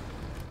side.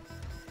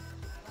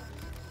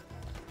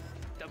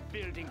 The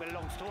building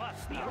belongs to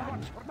us Be on now.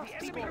 watch for the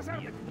enemy.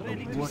 Preserved.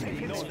 A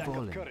warrior has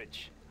fallen.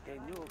 The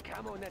new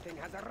camo netting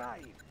has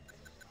arrived.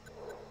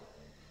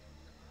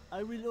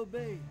 I will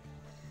obey.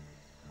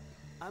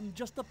 I'm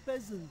just a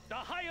peasant. The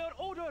higher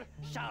order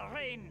shall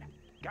reign.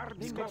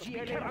 Guarding the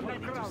GLA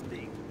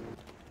underground.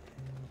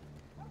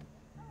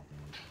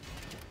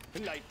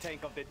 Light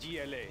tank of the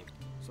GLA.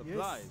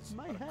 Supplies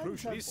my are hands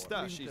crucial. have This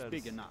stash is splinters.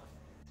 big enough.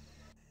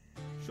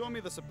 Show me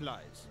the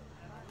supplies.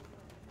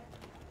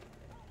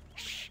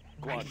 Shh!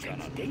 I Quad sense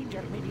cannon.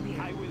 danger may be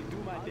near. I will do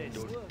my best.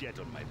 Don't get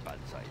on my bad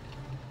side.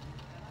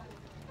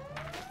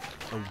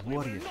 A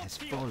warrior has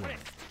fallen.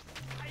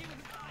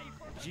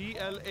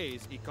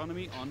 GLA's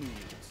economy on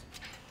wheels.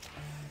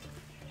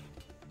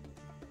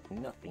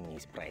 Nothing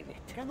is private.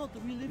 Cannot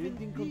we live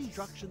in peace?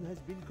 Construction has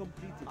been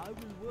completed. I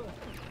will work.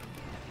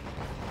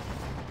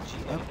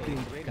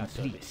 Upgrade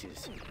complete.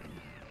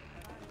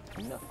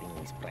 Nothing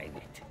is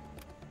private.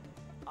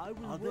 I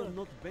will work. Are there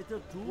not better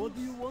tools? What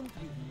do you want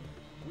with me?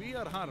 We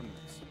are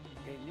harmless.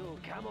 The new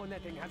camo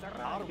netting has Our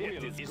arrived.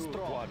 will is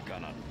strong. Quad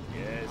cannon.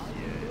 Yes.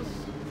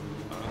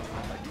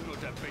 I do not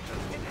have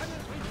patience. The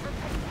tunnels will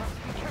protect us.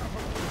 Be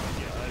careful.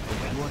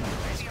 A warrior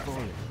has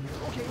fallen.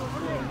 Okay, over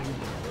there.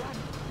 Land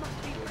must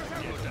be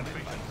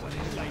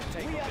preserved. Light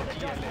tank We of are the the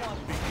just GLA.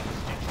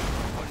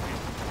 ones.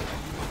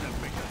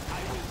 I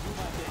will do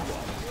my best.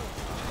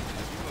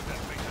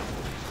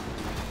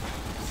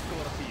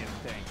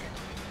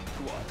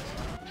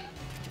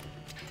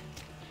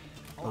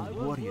 A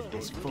warrior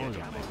has fallen.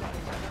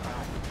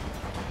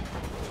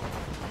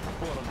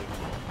 Four on the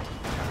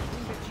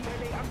floor.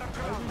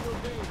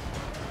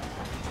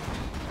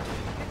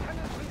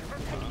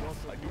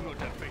 I do not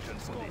have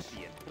patience for this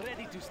yet.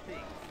 Ready to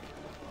sting.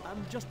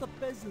 I'm just a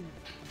peasant.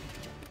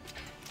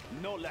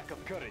 No lack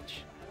of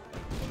courage.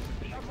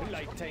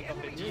 Light tank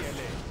of the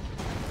GLA.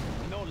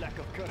 No lack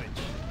of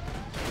courage.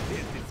 This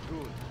is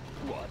good.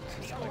 What?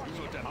 I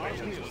do not have Our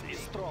patience will for is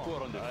this. strong.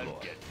 Four on the floor.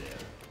 I'll get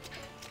there.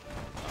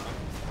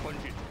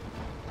 Punch it.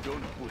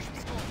 Don't push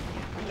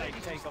me.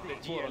 Light tank of the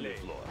Four on the GLA.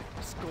 floor.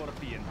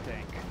 Scorpion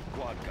tank.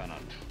 Quad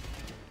cannon.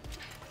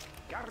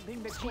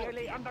 Guarding the Scorpion. GLA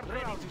Ready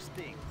underground. to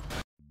sting.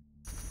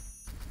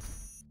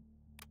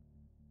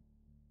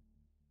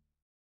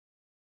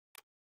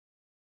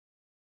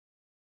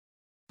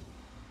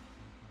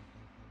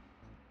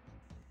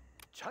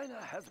 China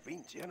has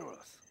been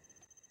generous.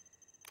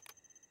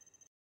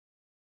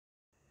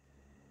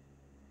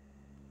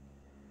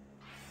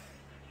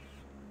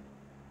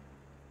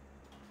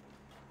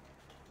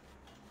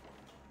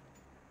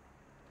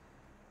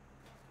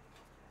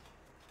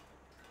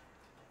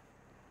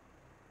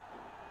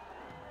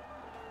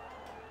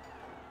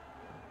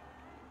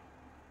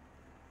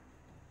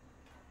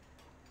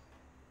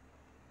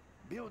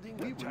 Building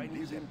we will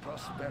live in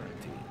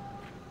prosperity.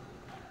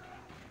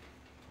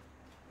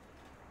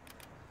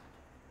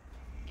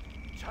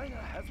 China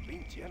has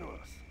been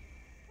generous.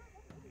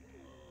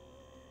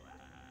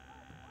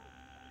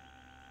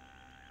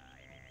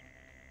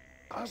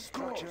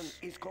 Construction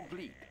is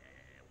complete.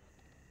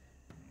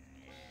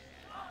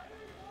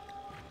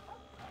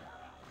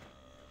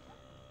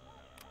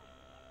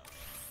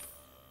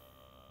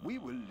 We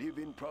will live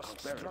in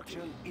prosperity.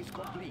 Construction is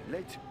complete.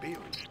 Let's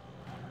build.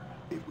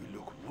 It will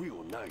look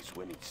real nice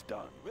when it's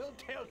done. We'll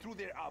tear through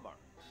their armor.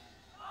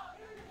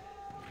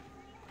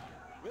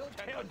 We'll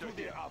tear through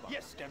their armor.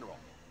 Yes, General.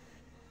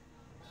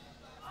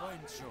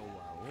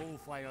 Flamethrower all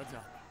fired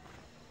up.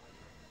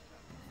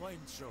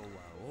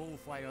 Flamethrower all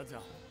fired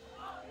up.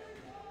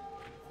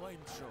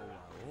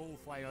 Flamethrower all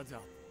fired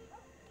up.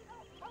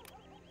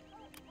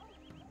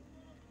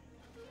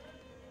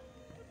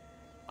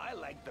 I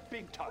like the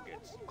big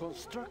targets.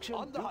 Construction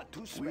On the built hut.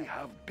 to spare. We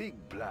have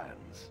big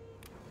plans.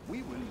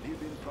 We will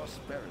live in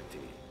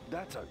prosperity.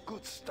 That's a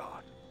good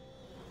start.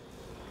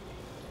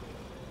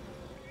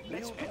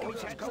 Let's pick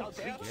Orders our chance out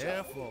there. complete.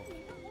 Careful.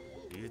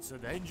 It's a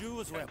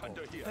dangerous weapon.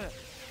 Under here.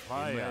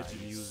 Fire Imagine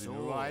is using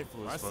so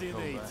rifles for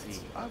combat.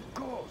 fascinating. Of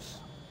course.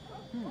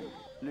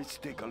 Let's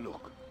take a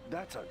look.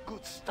 That's a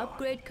good start.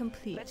 Upgrade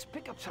complete. Let's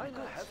pick up some China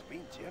goods. has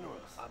been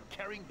generous. I'm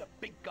carrying the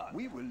big gun.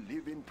 We will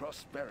live in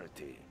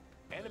prosperity.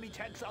 Enemy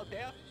tanks out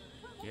there.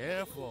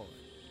 Careful.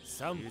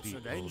 Some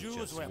people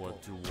just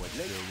want to watch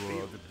Let's the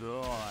world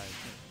burn.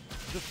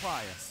 The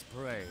fire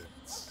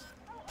spreads.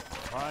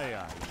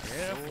 Fire,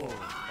 careful.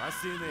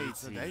 Fascinating.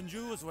 It's a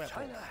dangerous weapon.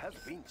 China has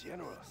been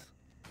generous.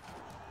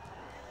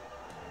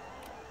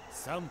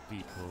 Some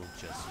people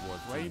just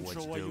want to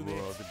watch the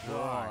world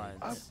burn.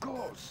 Of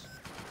course.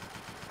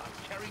 I'm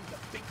carrying the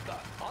big gun.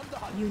 On the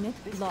hunt.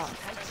 Unit lost.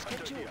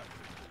 Under here.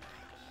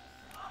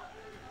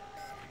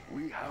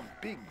 We have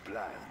big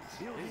plans.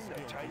 Building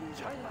the Chinese.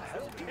 China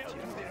has been Tear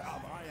through their generous.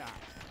 armor.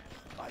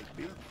 I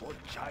built for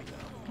China.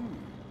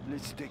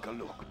 Let's take a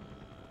look.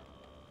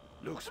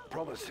 Looks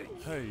promising.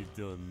 I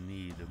don't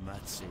need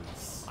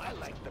matches. I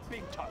like the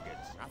big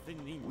targets. Nothing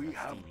interesting We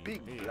have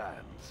big here.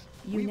 plans.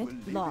 Unit we will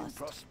live lost. in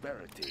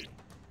prosperity.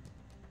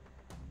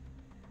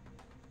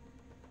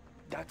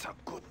 That's a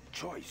good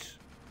choice.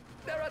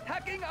 They're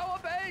attacking our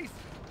base!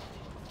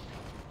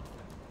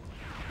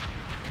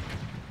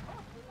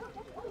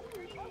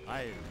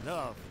 I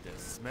love the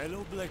smell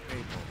of black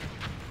paper.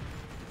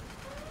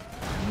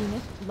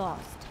 Unit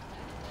lost.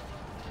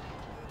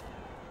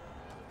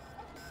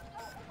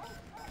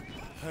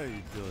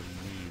 I don't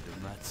need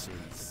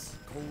matches.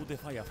 Call the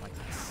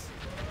firefighters.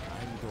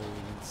 I'm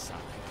going inside.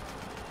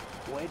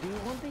 Where do you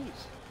want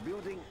these?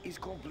 Building is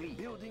complete.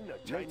 Building the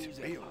Chinese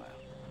Empire.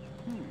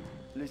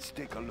 Let's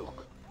take a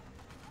look.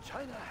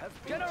 China has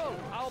been General,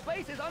 generous. our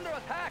base is under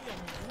attack!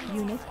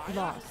 Unit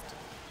lost.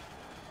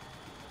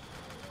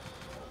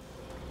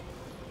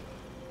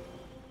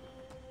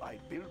 I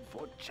built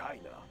for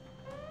China.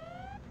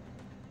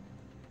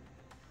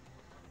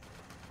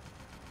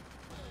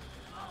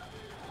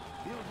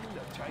 Building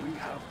the Chinese. We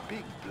have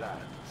big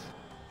plans.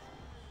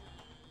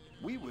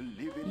 We will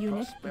live in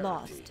Unit prosperity.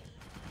 lost.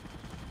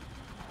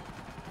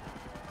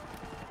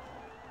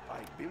 I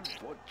built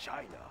for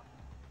China.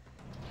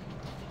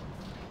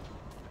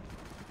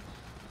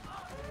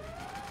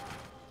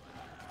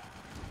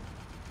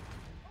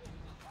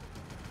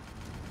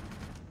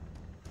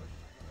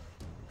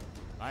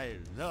 I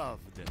love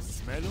the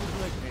smell of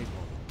black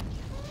paper.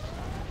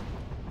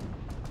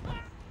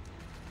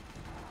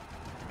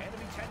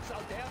 Enemy tanks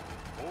out there.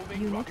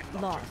 Moving Unit rocket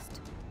launcher.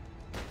 lost.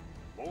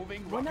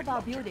 Moving One rocket of our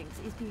launcher. buildings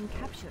is being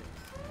captured.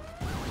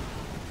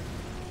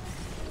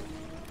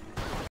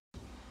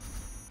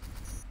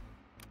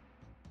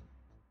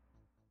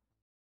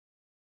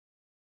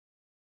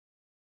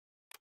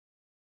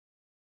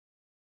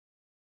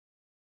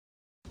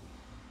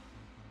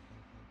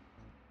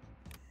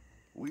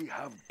 We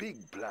have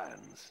big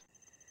plans.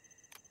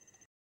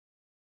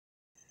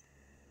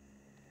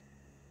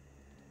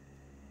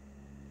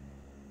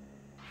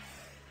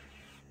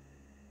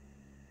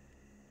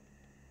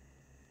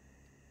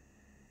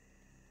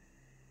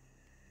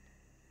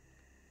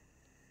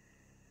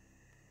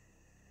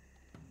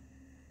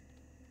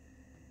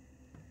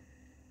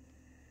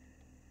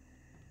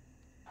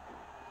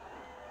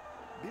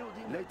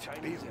 Building the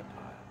Chinese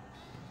Empire.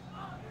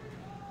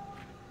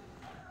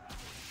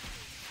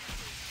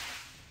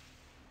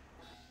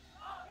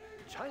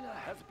 China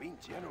has been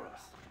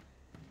generous.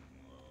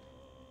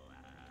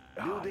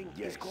 Building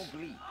is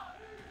complete.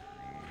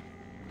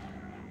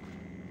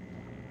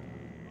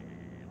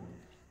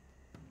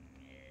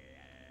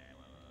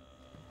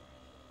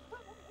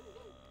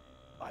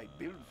 I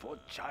build for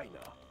China.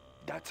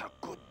 That's a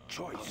good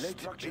choice.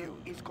 Construction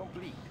is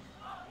complete.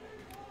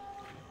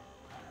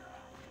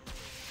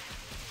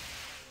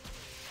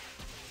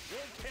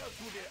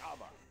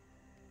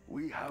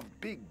 We have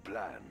big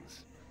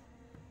plans.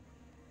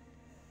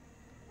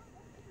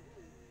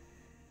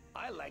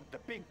 I like the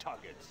big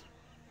targets.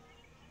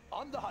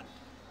 On the hunt.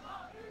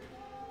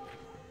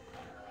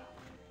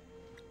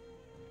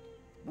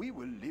 We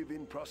will live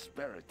in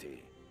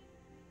prosperity.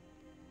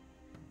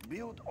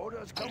 Build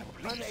orders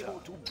complete. Unable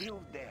to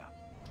build there.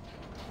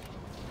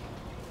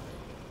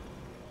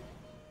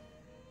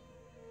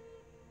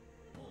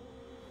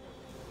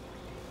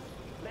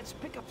 Let's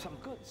pick up some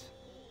goods.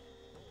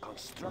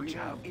 Construction we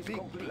have is big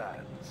complete.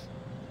 Plans.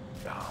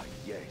 Ah,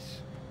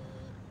 yes.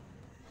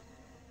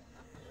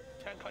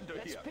 Tank under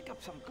Let's pick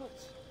up some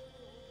goods.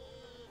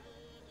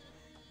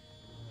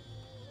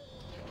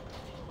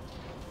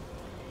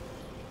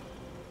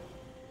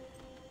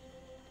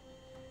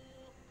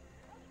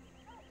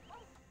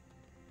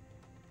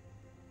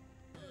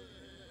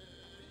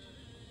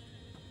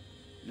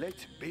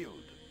 Let's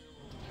build.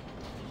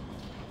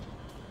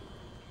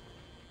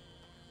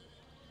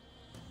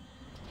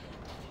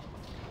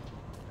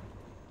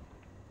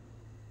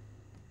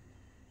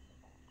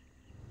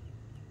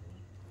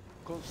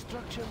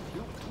 Construction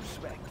built to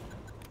spec.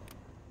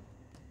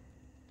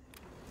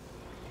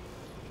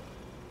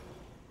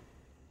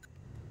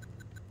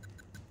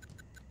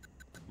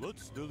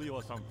 Let's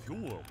deliver some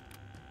fuel.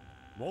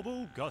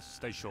 Mobile gas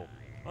station.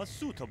 A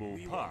suitable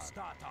park.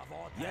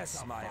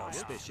 Yes, my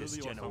auspicious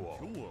general.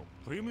 Fuel.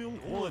 Premium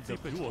quality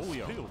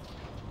petroleum.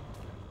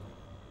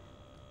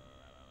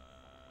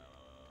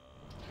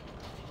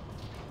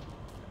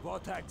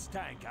 Vortex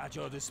tank at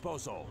your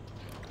disposal.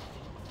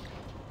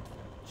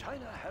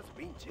 China has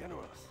been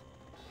generous.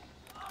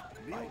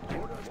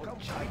 Build orders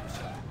complete.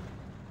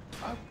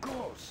 Of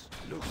course.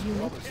 Looks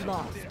Unit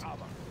lost.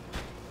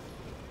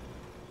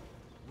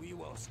 We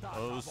will start.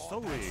 Oh,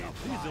 sorry.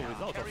 Please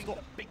without a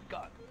stop. Big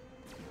gun.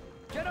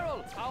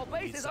 General, our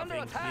base is under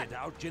attack.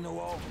 Cleared out,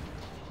 General.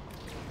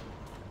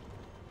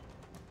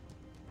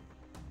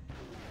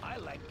 I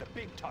like the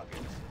big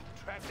targets.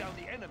 Track down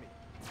the enemy.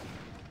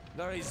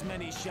 There is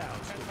many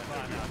shells to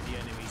burn out the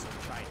enemies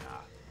of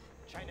China.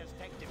 China's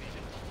tank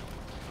division.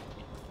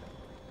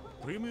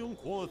 Premium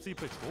quality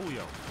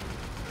petroleum.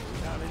 We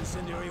have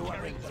incendiary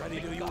weapons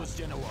ready to use,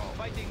 General.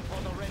 Fighting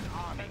for the Red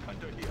Army.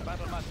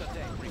 Battlemaster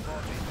tank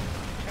reporting.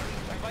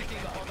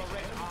 Fighting for the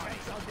Red Army.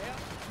 Out there.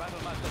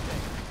 Battlemaster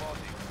tank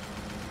reporting.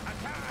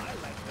 Attack! I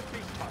like the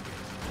big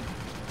targets.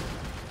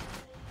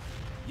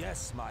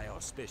 Yes, my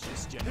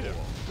auspicious General. Here,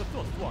 the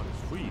first one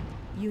is free.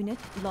 Unit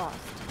lost.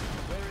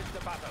 Where is the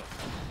battle?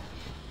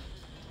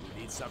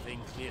 We need something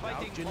cleared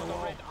Fighting out, General. for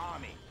the Red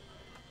Army.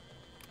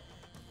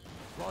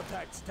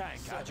 Vortex tank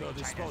at your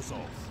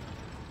disposal.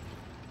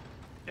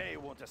 They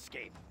won't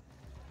escape.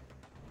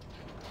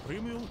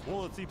 Premium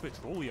quality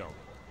petroleum.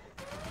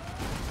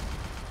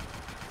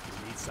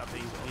 We need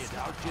something cleared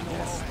out, General.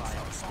 Yes, my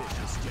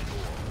auspicious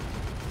General.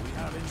 We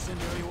have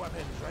incendiary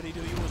weapons ready to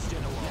use,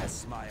 General.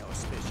 Yes, my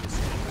auspicious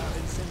General. We have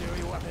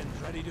incendiary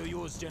weapons ready to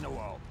use,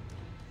 General.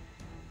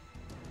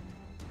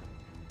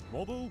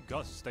 Mobile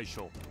gas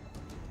station.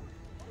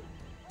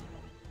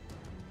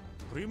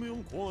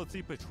 Premium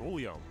quality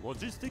petroleum.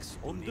 Logistics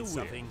on the way.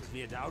 Something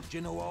cleared out,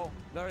 General.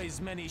 There is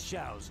many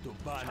shells to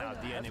burn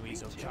out the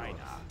enemies of China.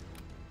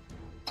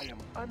 I am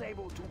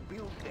unable to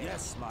build there.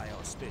 Yes, my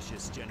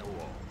auspicious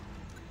General.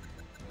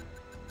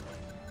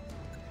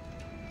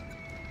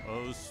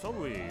 Oh,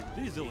 sorry.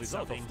 Diesel is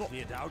out of Something stock.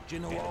 cleared out,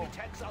 General.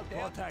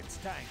 Vortex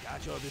tank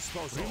at your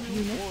disposal.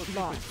 Premium Unit quality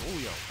lost.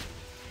 petroleum.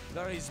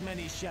 There is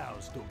many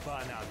shells to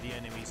burn out the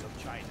enemies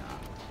of China.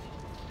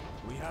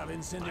 We have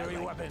incendiary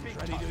weapons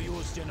ready to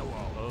use,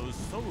 General. Oh,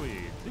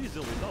 sorry.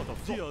 Diesel is out of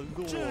stock. Dear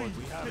Lord.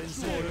 We have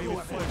incendiary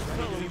weapons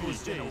ready to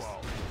use,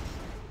 General.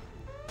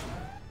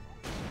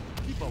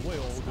 Keep away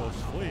all those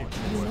flames,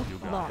 Unit you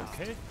guys, lost.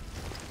 okay?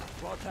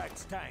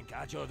 Vortex tank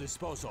at your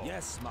disposal.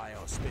 Yes, my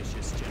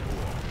auspicious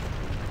General.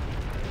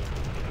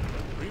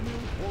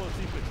 Premium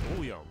quality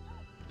petroleum.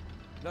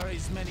 There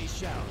is many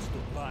shells to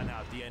burn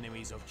out the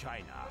enemies of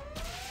China.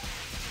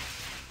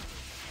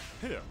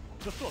 Here,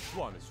 the first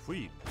one is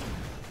free.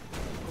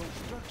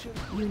 Construction.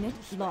 Unit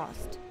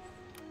lost.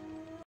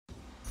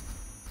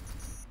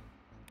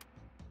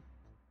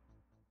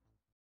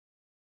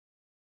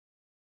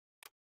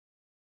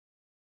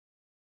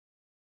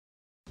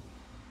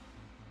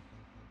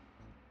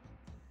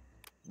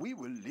 We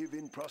will live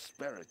in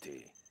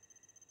prosperity.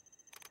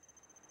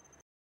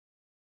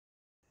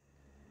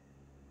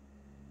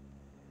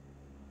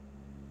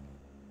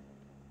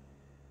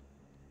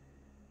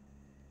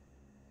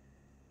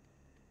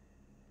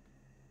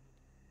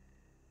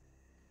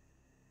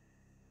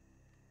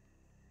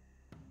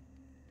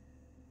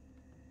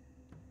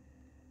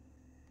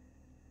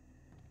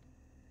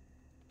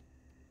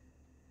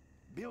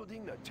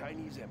 Building the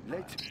Chinese Empire.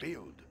 Let's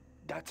build.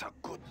 That's a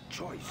good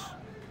choice.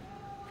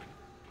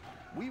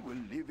 We will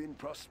live in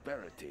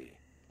prosperity.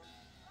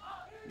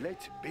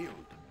 Let's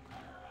build.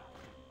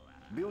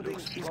 Building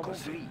is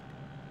complete.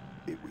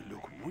 It will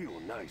look real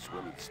nice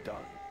when it's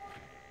done.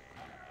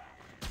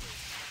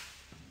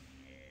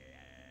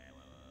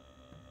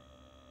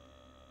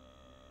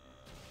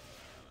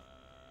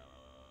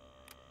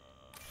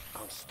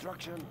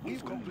 Construction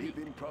is complete.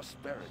 We will live in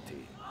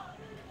prosperity.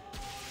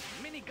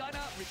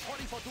 Minigunner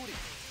reporting for duty.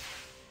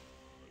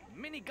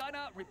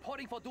 Minigunner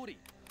reporting for duty.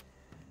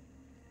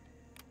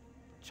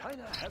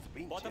 China has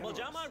been Portable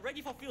jammer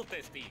ready for field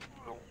testing.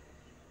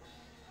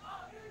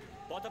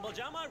 Portable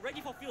jammer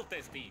ready for field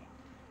testing.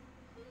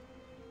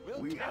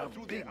 We have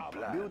big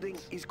plans. Building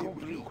is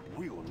complete. It will look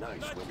real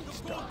nice when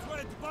it's done.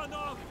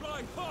 Banner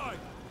fly high!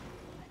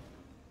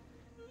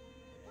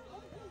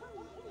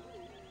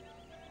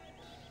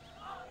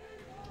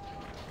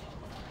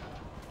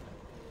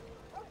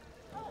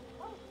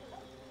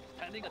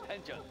 Standing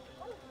attention.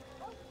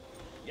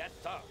 Yes,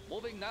 sir.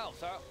 Moving now,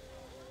 sir.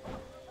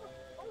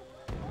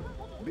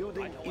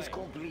 Building is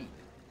complete.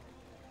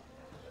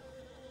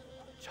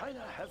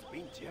 China has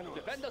been generous.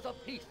 Defenders of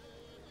peace.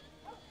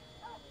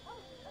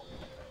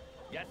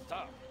 Yes,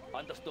 sir.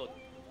 Understood.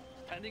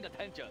 Standing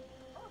attention.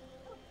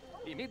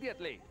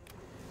 Immediately.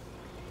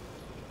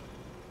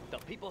 The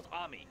People's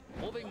Army.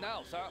 Moving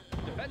now, sir.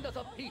 Defenders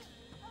of peace.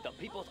 The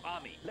People's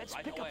Army. Let's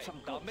right pick away. up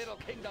some The goods. Middle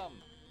Kingdom.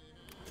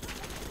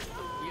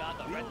 We are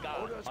the Red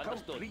Guard. Orders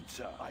Understood. complete,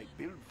 sir. I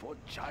build for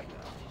China.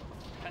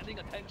 Standing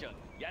attention.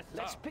 Yes, sir.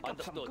 Let's pick up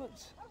Understood. some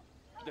goods.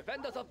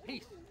 Defenders of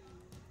peace.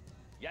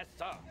 Yes,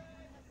 sir.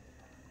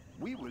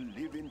 We will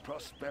live in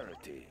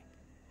prosperity.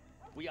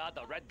 We are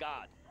the Red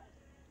Guard.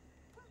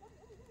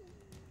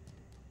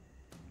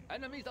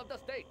 Enemies of the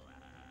state.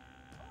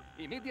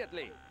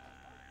 Immediately.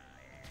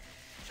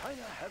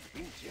 China has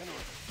been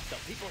generous. The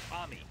People's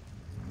Army.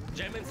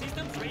 German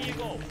systems ready to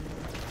go.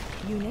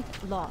 Unit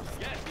lost.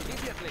 Yes,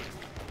 immediately.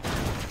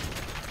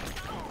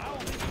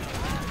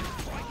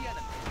 Find the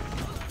enemy.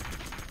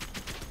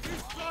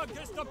 This flag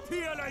is the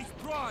PLA's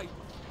pride!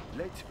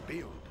 Let's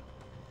build.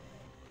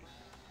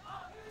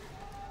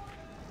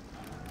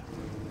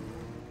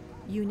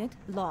 Unit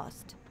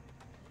lost.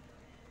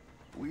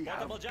 We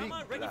have Portable big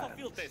jammer ready for plans.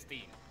 field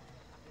testing.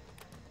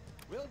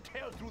 We'll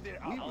tear through their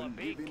We will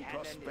live in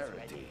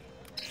prosperity.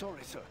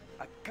 Sorry, sir.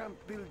 I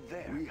can't build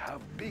there. We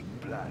have big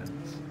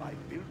plans. I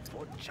build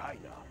for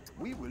China.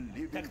 We will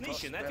live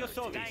Technician in prosperity. at your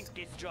service. Tank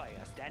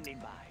destroyer standing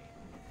by.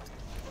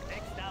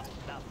 Next up,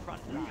 the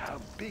front We line.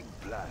 have big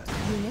plans.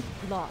 Unit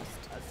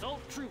lost.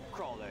 Assault troop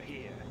crawler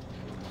here.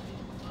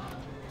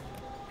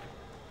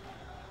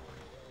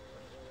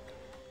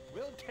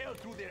 We'll tear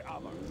through their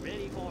armor.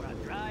 Ready for a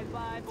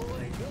drive-by,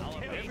 boys? Our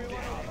big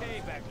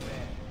okay back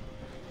there.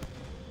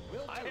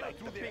 I like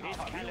the big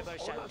caliber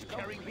shell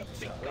carrying big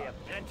gun. We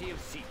have plenty of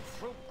seats.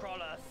 Troop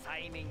crawler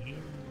signing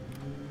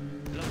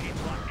in. Looking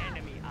for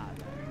enemy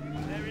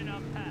armor. They're in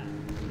our path.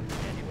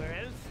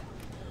 Anywhere else?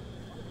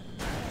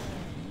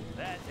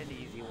 That's an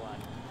easy one.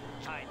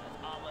 China's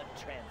armored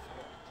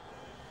transport.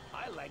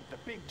 I like the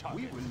big target.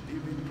 We will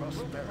live in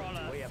prosperity.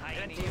 Crawler we have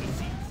plenty of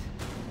seats.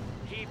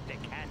 Keep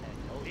the cannon.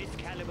 This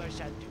caliber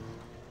shall do.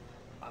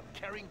 I'm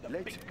carrying the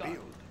Let's big gun.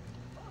 build.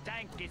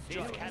 Tank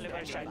destroyer. This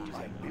caliber shall do.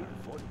 I build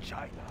for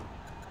China.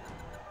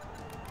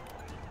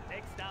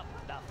 Next up,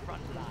 the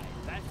front line.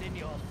 Fasten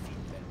your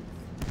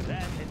seatbelts.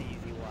 That's an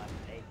easy one.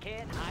 They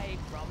can't hide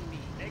from me.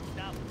 Next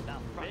up, the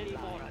front line. Ready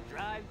for a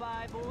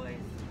drive-by, boys?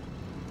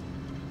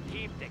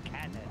 Keep the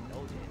cannon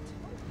loaded.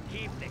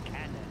 Keep the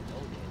cannon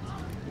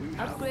loaded. We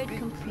have Upgrade big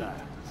complete.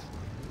 plans.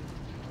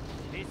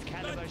 This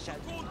caliber shall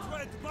do.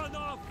 Contra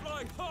banner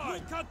fly high!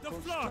 Look at the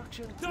flag!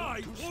 Construction Die not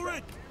to for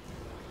it!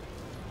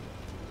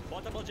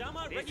 Portable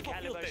jammer This ready for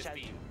field caliber shall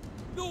do. testing.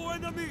 No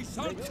enemy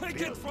shall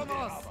take it from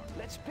us!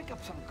 Let's pick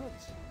up some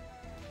goods.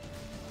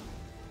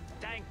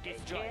 Tank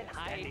destroyer can't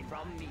hide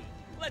from me.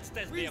 Let's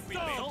test We the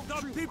equipment. serve the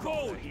Troop people!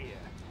 crawler here.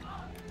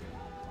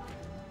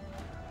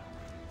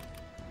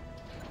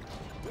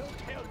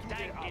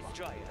 Tank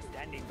destroyer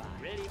standing by.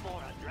 Ready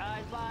for a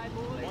drive-by,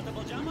 boys?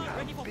 Portable We jammer have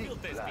ready for big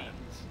field testing.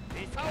 plans.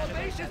 This Our caliber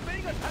base shall is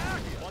being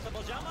attacked!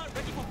 Portable jammer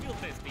ready for field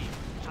testing.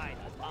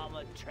 China's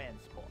armored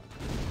transport.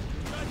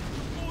 Let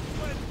the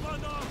Contra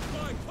banner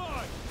fly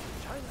high!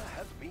 China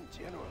has been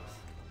generous.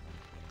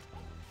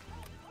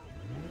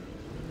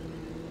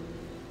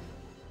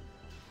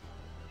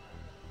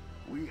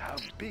 We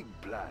have big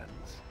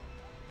plans.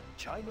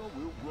 China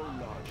will grow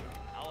larger.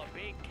 Our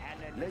big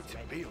cannon Let's is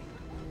ready. build.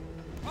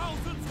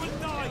 Thousands will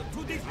die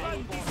to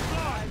defend this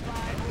flag!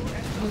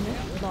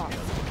 Unit lost.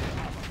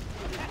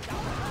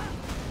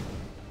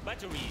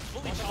 Batteries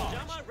fully charged.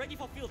 Jammer ready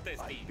for field I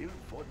testing. built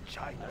for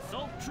China.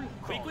 Assault troop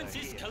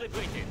frequencies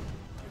calibrated.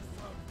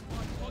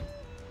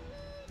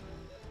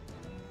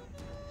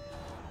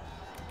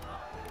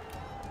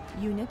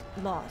 Unit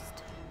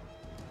lost.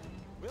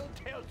 We'll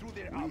tear through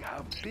their armor. We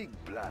have big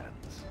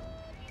plans.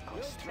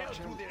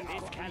 Construction is This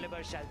complete.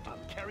 caliber shall do. I'm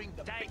carrying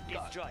the Tank big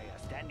gun. destroyer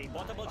standing by.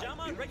 Portable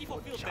jammer built ready for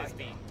for field China.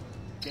 testing.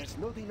 There's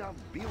not enough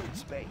build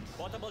space.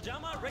 Portable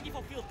jammer ready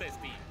for field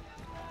testing.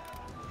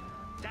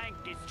 Tank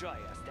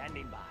destroyer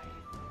standing by.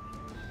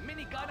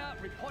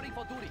 Minigunner reporting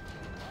for duty.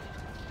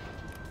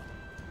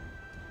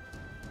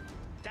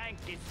 Tank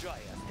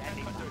destroyer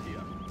standing by.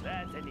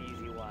 That's an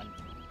easy one.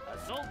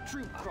 Assault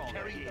troop crawler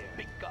Carrying here. the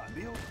big gun.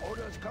 Build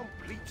orders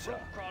complete, sir.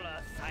 Troop crawler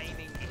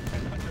signing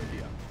in. Hunter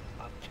here.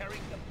 I'm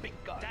carrying the big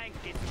gun. Tank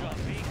destroyer.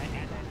 Big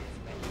enemy.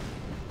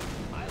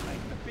 I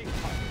like the big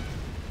target.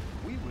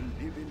 We will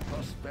live in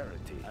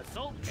prosperity.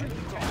 Assault troop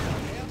crawler.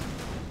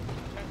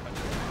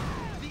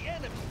 The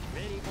enemy.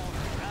 Ready for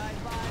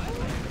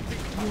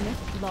drive-by.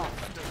 Unit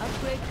lost.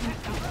 Upgrade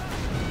complete.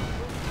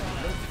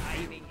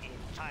 Signing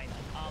in China.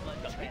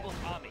 Armored the People's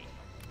Army.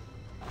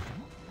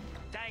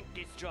 Tank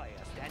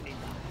destroyer standing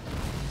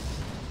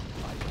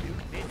by. I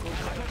built This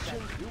construction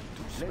built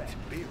to Let's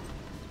build.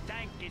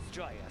 Tank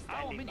destroyer standing by.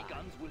 Our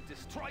miniguns will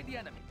destroy the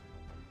enemy.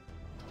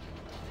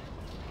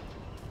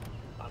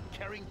 I'm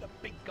carrying the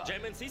big gun.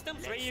 German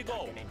systems ready to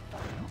go.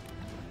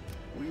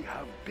 We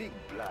have big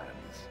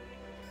plans.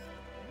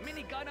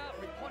 Minigunner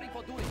reporting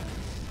for duty.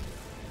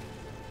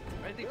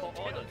 Ready for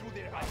order. Through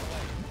their armor.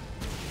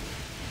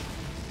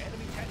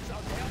 Enemy tanks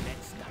out there.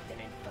 Let's start an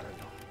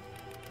inferno.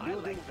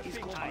 Building is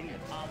complete.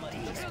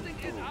 The building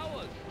is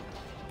ours.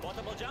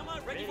 Portable jammer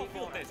ready for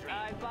field testing.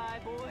 Drive-by,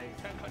 boys.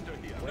 Tank hunter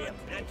here. We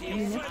have plenty of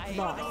Unit sight.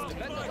 lost.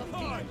 Defenders of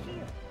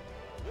peace.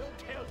 We'll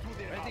tear through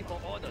their Ready for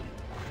order.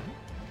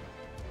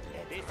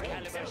 This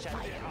caliber shall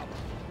be.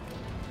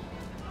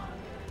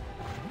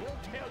 We'll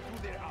tear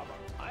through their armor.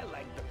 I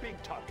like the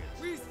big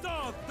targets. We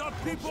serve the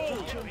people!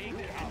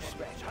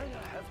 China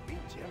has been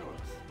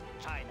generous.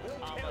 China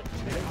We'll armored.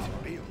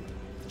 Let's build.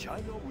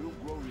 China will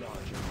grow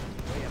larger.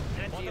 We have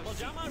plenty of Portable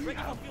jammer ready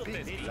for field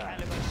testing.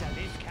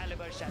 This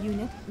caliber shall.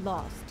 Unit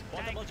lost.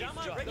 Portable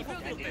jammer ready for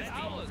field Building is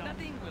testing. ours.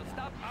 Nothing will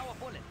stop our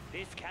bullets.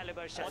 This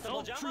caliber shall.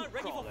 Portable jammer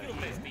ready for field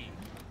testing.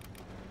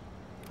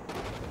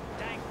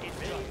 Tank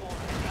destroyer.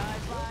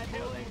 Drive-by,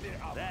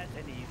 boys. That's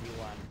an easy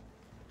one.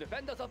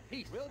 Defenders of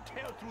peace. We'll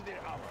tear through their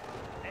armor.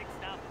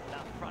 Next up,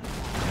 the front.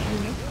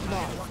 Unit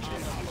lost.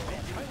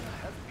 China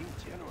has been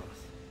generous.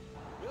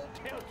 We'll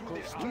tear through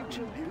their armor. We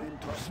will live in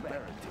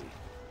prosperity.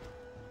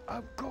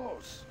 Of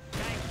course.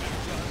 Tank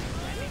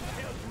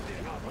destroyer.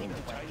 When do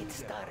I get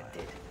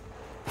started?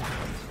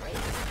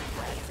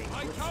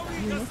 I carry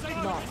the Unit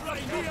same lost.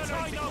 like me and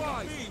I know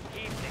me!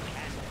 Keep the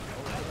cannon.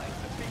 I like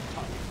the big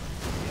targets.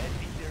 Get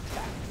in their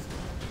backs.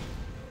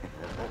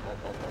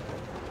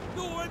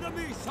 No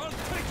enemy shall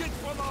take it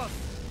from us!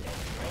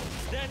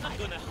 They're not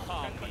gonna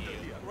harm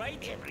you,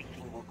 right?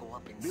 Everything will go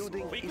up in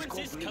Building smoke. is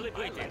Frequencies complete.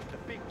 calibrated. The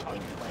big When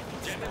target. do I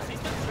get German started?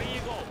 systems ready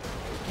to go.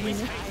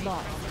 Unit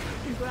lost.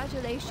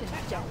 Congratulations,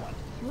 General.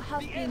 You have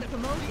been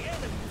promoted.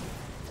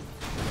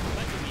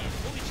 Batteries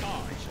fully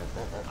charged.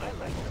 I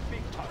like the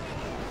big target.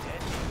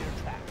 Dead in their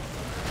tracks.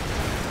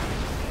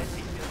 Dead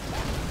in their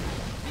tracks.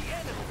 The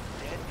enemy.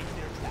 Dead in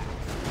their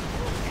tracks.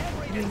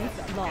 Unit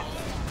lost.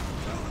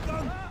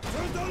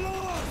 To the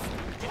lost!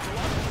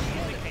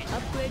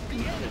 Upgrade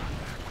complete.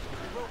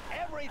 Throw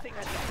everything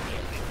at them.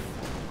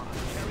 I'm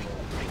carrying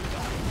the big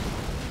gun.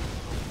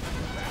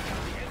 Back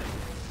down the enemy.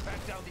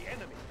 Back down the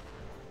enemy.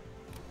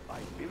 I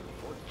built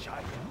for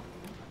China.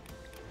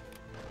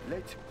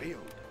 Let's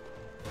build.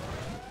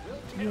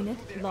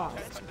 Unit lost.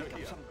 Let's pick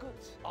up some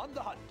goods. On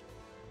the hunt.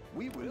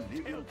 We will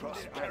live in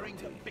prosperity. Carrying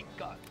the big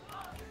gun.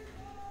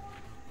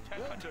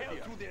 We'll tear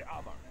through their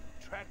armor.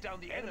 Track down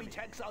the enemy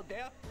tanks out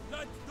there.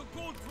 Let the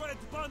gold red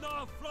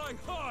banner fly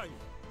high!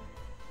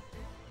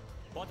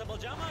 Portable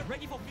jammer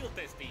ready for field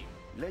testing.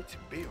 Let's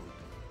build.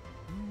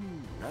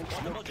 Nice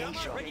Portable jammer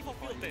location. ready for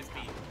field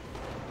testing.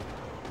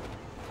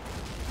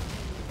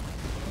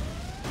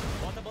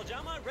 Portable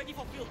jammer ready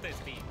for field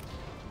testing.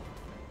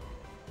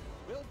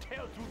 We'll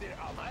tear through their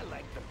armor. I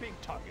like the big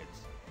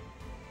targets.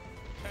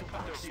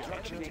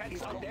 Construction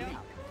is complete.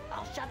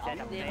 I'll shut off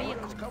their Orders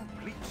vehicles.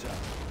 complete, sir.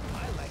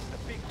 I like the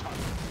big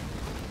targets.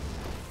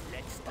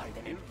 Let's start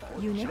an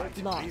inferno. Unit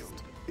Let's lost.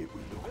 build. It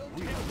will look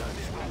real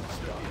nice when it's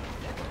done.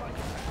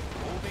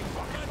 Moving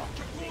Let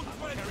the gold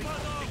red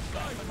banner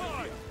fly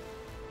high!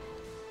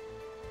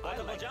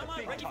 Portable jammer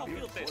ready for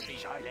field testing.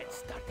 Let's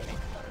start an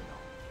inferno.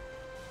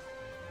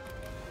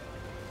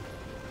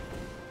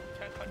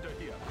 Tank hunter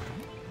here.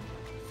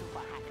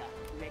 Super hacker,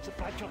 let's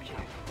Supply truck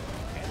here.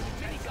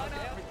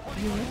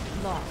 Unit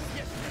lost.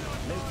 Let's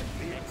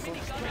build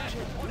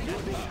construction.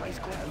 Building high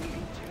school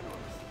meeting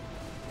generals.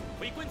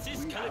 Frequencies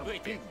We have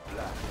calibrated. big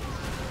plans.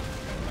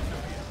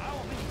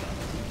 Our minigun.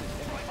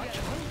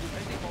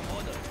 Ready for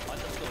order.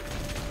 Understood.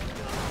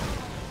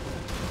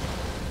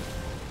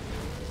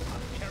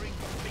 I'm carrying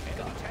the big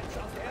gun. Tanks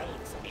out there.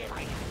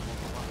 Everything will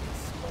go up in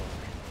smoke.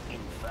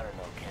 Inferno.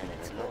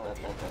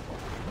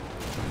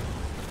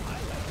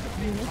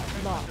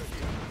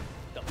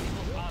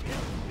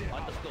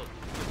 Understood.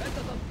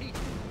 Defenders of peace.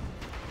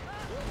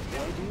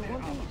 Why do you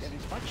want these? There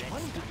is much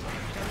money to be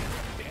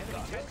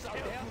enemy tanks out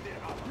there.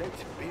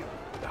 Let's build.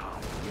 Ah,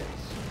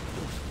 yes.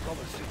 Looks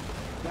promising.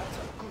 That's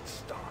a good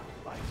start.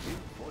 I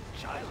build for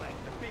China. I like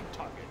the big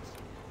targets.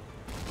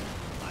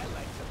 I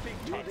like the big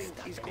Building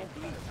targets. is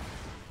complete.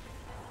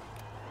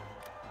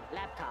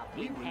 Laptop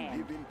We in will hand.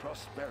 live in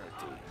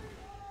prosperity.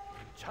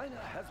 China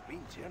has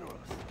been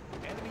generous.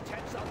 Enemy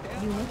tanks out there.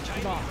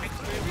 Unit lost.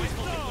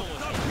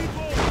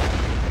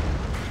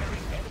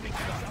 Enemy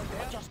tanks out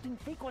there. Adjusting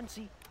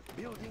frequency.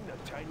 Building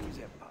the Chinese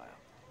Empire.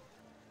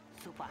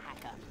 Super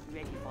hacker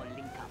ready for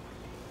link up.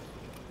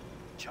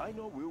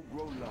 China will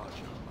grow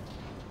larger.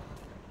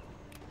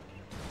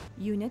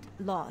 Unit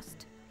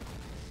lost.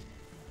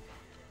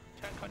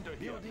 Tank hunter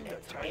here. Building the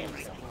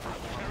Chinese Empire.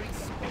 Carrying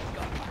the big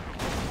gun.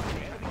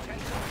 Enemy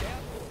tanks out there.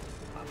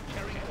 I'm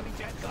carrying enemy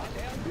tanks out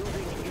there.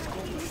 Building is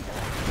complete.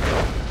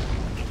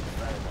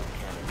 Infernal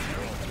cannon.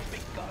 Carrying the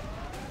big gun.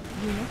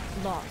 Unit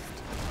lost.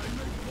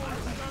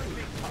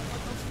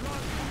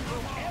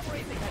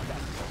 Everything has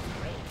done.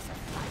 Rays of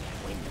fire.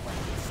 Wind when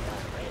it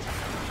starts. Rays of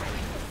fire.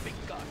 Big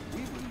gun.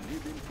 We will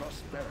live in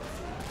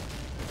prosperity.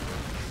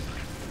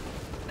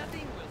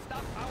 Nothing will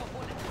stop our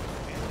bullets.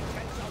 Enemy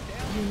tanks out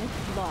there. Unit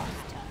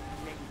lost.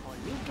 Ready for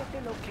link at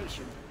the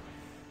location.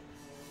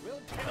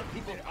 We'll tell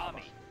people's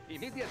army.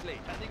 Immediately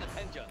turning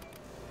attention.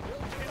 We'll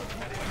tell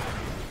carrying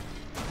army.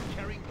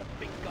 Carrying the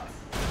big gun.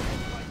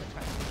 Find the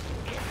tank.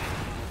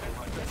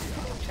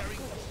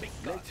 Carrying the big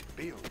gun. Let's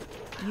build.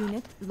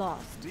 Unit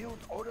lost. Build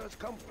orders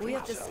complete. We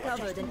have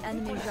discovered an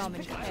enemy Ramen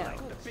I carrier.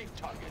 like the big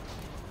targets.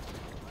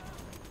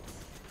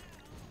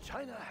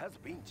 China has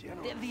been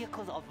generous. Their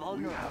vehicles are We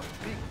vulnerable. have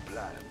big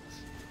plans.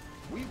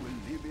 We will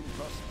live in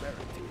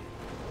prosperity.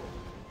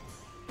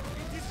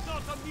 It is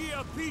not a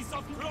mere piece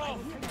of cloth!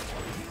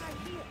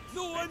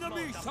 No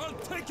enemy shall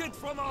take it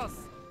from us!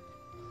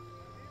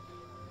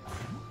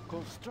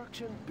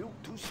 Construction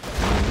built to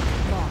stand.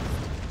 Unit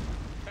lost.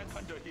 Tank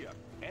hunter here.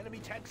 Enemy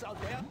tanks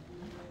out there.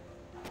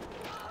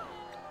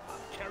 I'm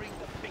carrying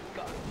the big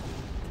gun.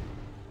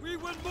 We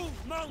will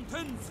move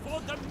mountains for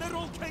the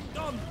Middle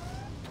Kingdom!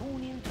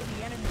 Tune into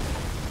the enemy.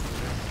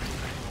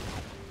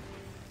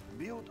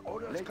 Build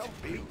orders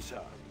complete,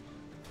 sir.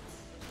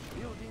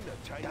 Building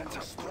the Chinese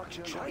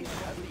construction. China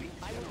has been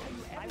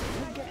generous. I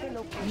will get the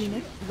location.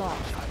 Unit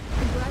lost.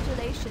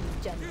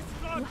 Congratulations, General. This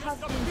You land have is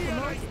the been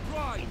promoted. fearless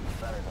pride!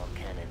 Infernal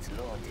cannons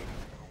loaded.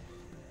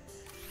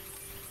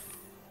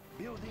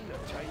 Building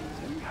the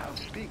Chinese. We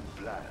have big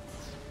plans.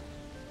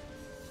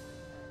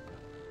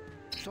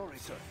 Sorry,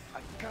 sir. I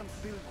can't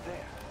build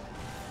there.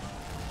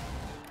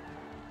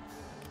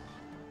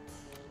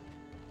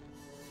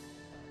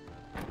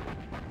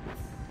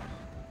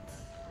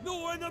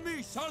 No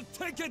enemy shall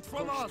take it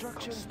from us!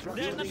 Construction.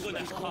 They're not building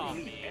gonna is harm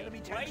complete. me, Enemy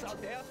tanks right?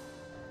 out there.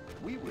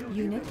 We will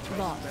Unit live in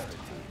lost.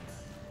 prosperity.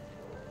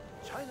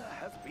 China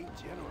has been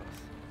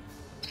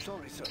generous.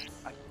 Sorry, sir.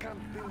 I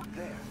can't build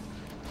there.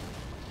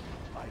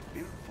 I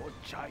built for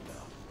China.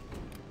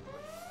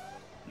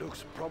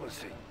 Looks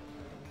promising.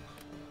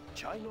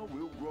 China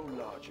will grow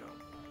larger.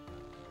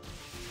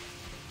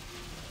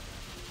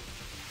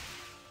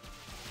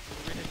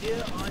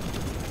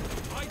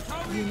 I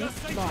carry the Unit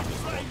sacred lost.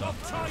 flame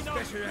of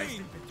China's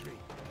queen!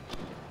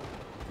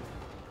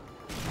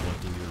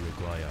 What do you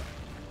require?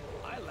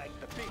 I like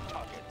the big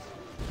targets.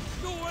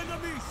 No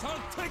enemy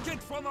shall take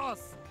it from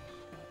us!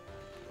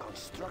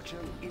 Construction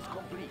is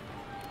complete.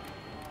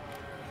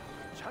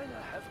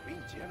 China has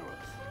been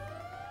generous.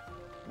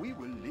 We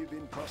will live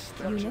in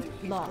prosperity. Unit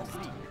is lost.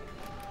 complete.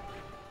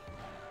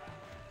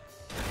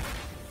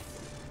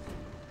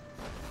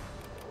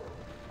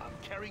 I'm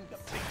carrying the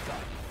big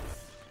gun.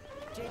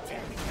 J10.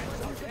 Enemy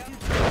tanks out there.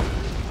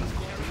 I'm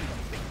carrying the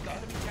big gun.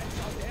 Enemy tanks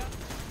out there.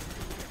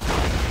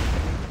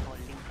 For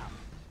link up.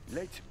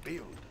 Let's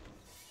build.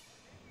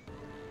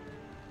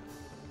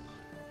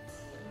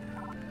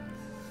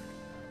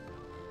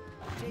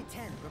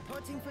 J10,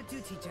 reporting for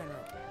duty,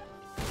 General.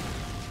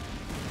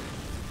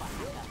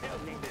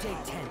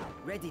 J10,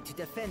 ready to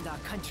defend our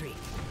country.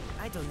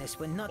 Idleness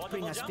will not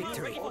bring us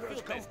victory.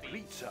 Orders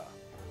complete, sir.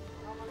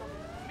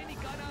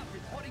 Minigunner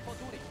reporting for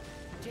duty.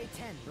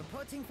 J10,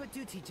 reporting for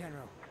duty,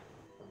 General.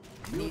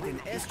 Need an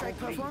airstrike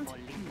performed?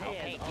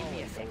 Okay, give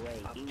me a sec.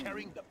 I'm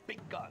carrying the big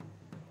gun.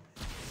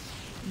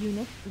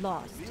 Unit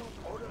lost. Build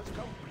orders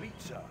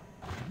complete, sir.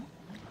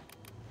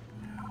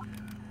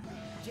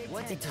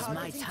 It is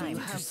my time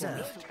to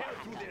serve. Tear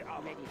through their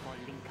armor. Ready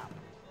for link up.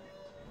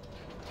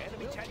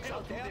 Enemy tanks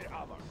out there. Their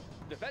armor.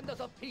 Defenders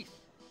of peace.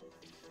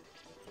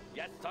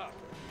 Yes, sir.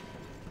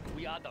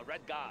 We are the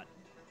Red Guard.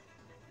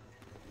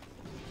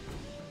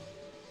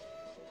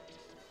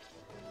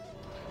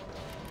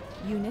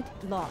 Unit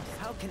lost.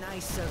 How can I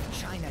serve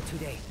China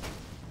today?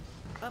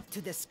 Up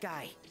to the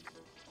sky.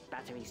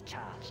 Batteries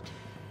charged.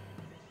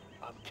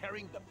 I'm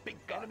carrying the big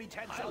gun. Enemy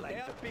tanks out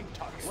there. The big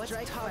target. What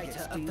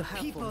fighter of the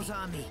People's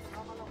Army?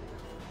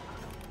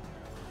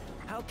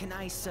 How can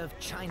I serve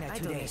China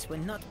today? Idleness will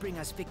not bring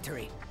us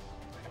victory.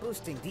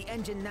 Boosting the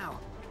engine now.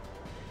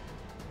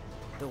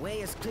 The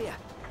way is clear.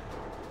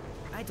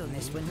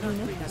 Idleness will not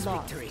bring us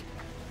victory.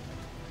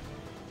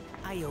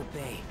 I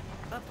obey.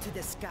 Up to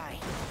the sky.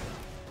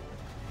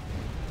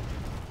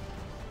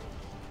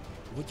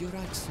 Would you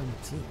like some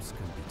troops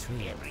can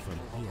be trained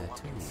from here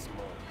too?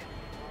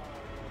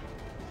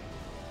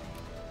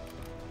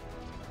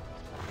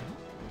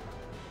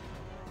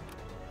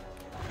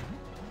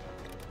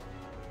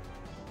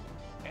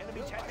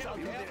 Enemy tanks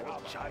out there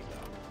from China.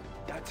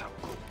 That's a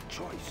good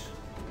choice.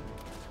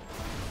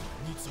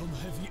 Need some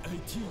heavy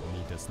AT.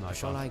 Need a sniper.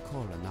 Shall I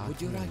call an artillery?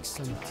 Would you like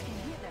some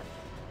tea?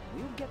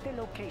 We'll get the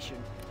location.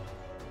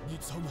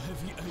 Need some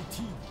heavy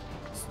AT.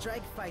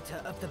 Strike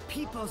fighter of the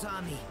People's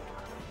Army.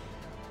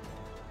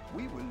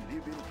 We will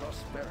live in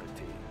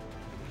prosperity.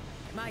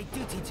 My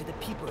duty to the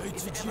people is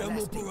ATGM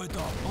everlasting. operator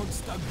on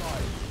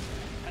standby.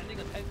 Standing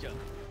attention.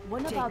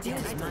 One of our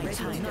buildings my is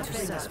time being to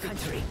defend our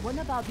country. One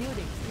of our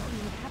buildings is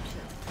being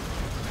captured.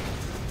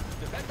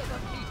 Defenders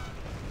on east.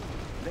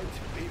 Let's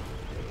build.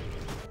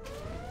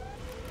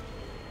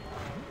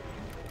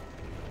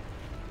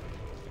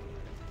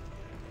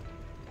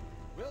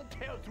 We'll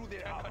tear through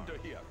their armor. Under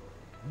here.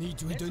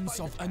 Need riddance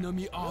of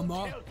enemy armor.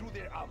 We'll tear through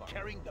their armor.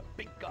 Carrying the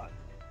big gun.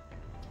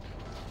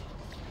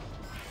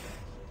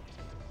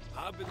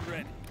 I've been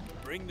ready.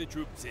 Bring the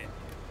troops in.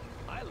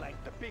 I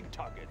like the big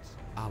targets.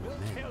 Our We'll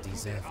men tear through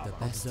deserve their the armor.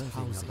 best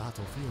housing. A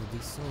battlefield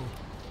is so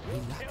We'll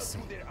tear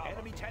relaxing. through their armor.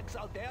 Enemy tanks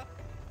out there.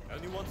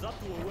 Anyone's up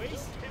to a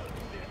waste? Tear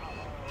through their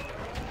armor.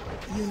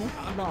 Unit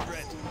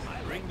lost.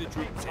 Bring the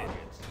troops in.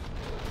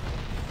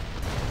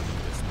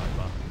 The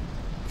sniper.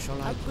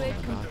 Shall I Upgrade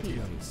call an complete.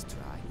 artillery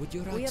strike? Would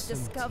you like We have some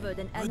discovered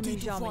an enemy Ready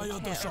to German fire the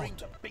carrier. shot.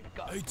 The big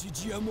gun.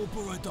 ATGM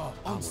operator Our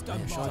on men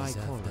standby. shall I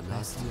call the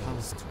best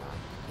housing?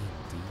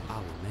 Indeed,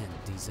 our men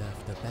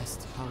deserve the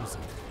best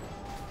housing.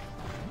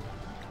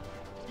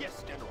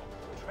 Yes, General.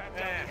 Track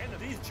down the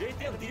enemy. These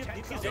JTL Enemy didn't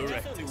tanks his out there.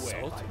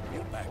 everywhere. The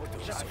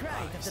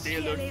pride of the Stay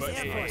alert PLA's for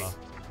Air AA. Force.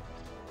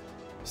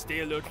 Stay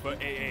alert for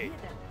AA.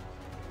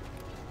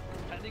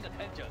 Standing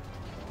attention.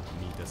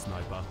 Need a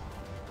sniper.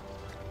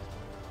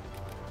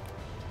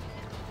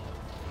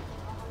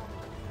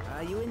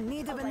 Are you in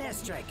need of an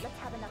airstrike? Let's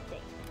have an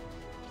update.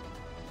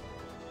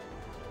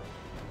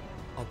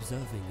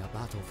 Observing a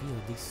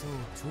battlefield is so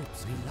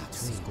troops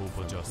relaxing. Scope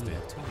adjusted.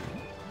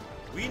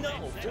 We now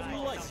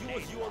formalize you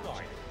as you and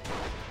I.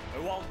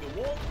 Around the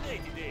world in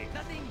 80 days.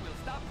 Nothing will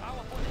stop our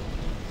opponent.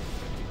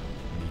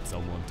 Need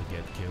someone to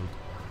get killed.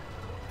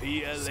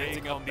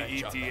 Setting up the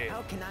ETA.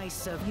 How can I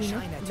serve Unit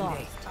China today?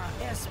 lost. Our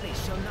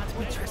airspace shall not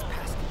be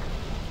trespassed.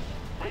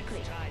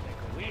 Quickly.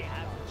 We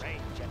have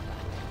range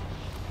advantage.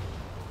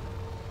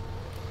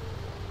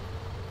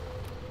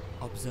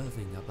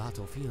 Observing a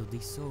battlefield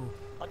is so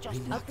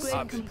relaxing.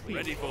 Upgrade complete.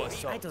 Ready for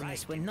assault.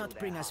 Idleness will not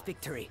bring us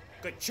victory.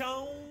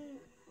 Ka-chow!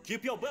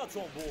 Keep your belts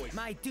on, boys.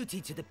 My duty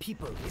to the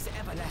people is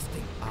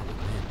everlasting. Our men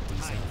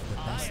deserve the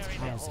best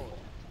housing.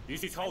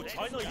 This is how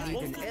China is Need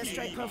an supposed to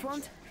airstrike be.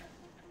 performed?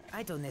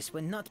 Idleness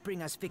will not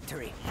bring us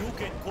victory. You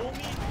can call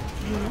me.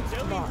 Unit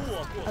Tell me who,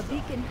 lost. of course. A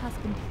beacon has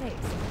been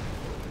placed.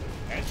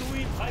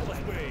 Entering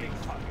hyperspace.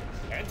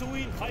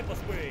 Entering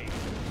hyperspace.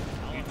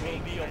 It will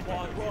be a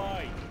fun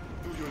ride.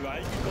 Do you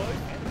like it, guys?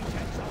 Enemy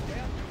tanks out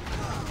there.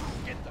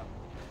 Get them.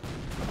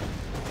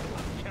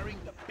 I'm carrying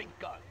the big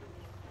gun.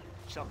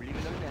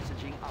 Subliminal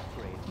messaging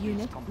upgrade. is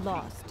Unit complete.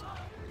 lost.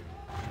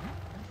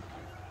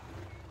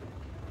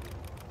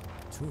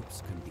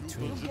 Troops can be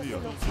trained. Need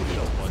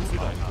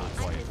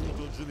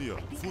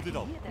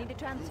a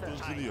transfer.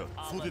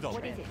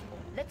 What is it?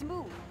 Let's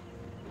move.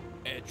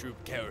 Air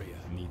troop carrier.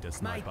 Need a My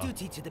sniper.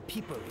 duty to the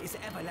people is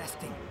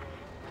everlasting.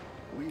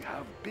 We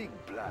have big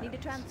plans. Need a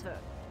transfer.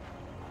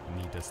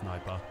 Need a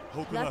sniper.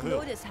 Black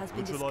Lotus has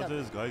been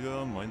discovered.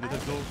 Geiger, mind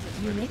detector.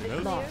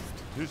 Unit lost.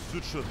 This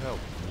should help.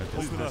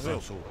 How can I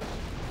help?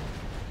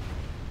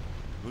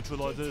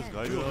 Neutralizers,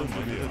 Geiger,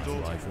 mind detector.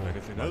 Rifle,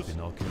 Anything else?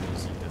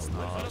 binoculars, need a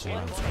sniper.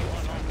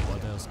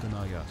 What else can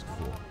I ask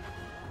for?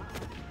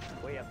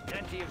 We have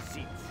plenty of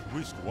seats.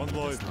 Risk one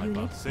life.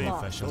 Unit Safe.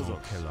 lost. Professional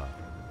killer.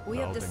 We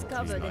have Loud and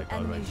discovered an clear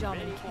enemy ready.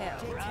 German carrier.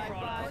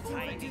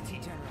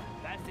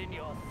 That's in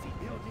your seat.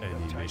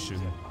 Any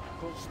mission?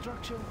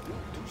 Construction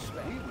built to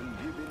spec. We will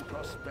live in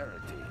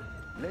prosperity.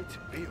 Let's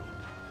build.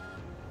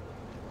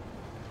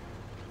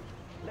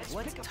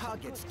 What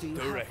targets do you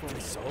Direct have for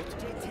me? assault.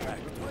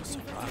 Backdoor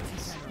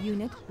surprise.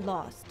 Unit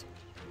lost.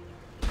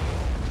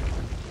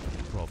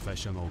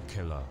 Professional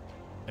killer.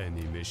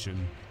 Any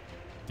mission?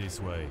 This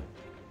way.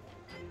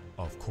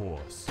 Of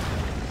course.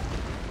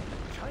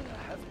 China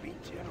has been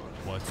generous.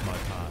 What's my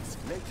task?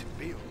 Let's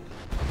build.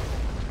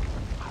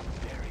 A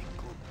very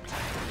good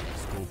plan.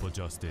 Scope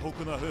adjusted. How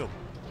can I help?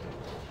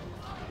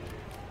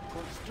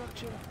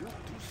 Construction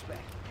built to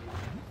spec.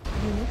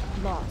 Unit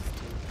lost.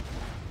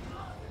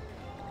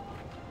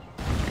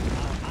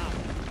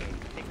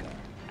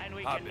 And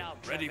we I've can been now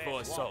ready for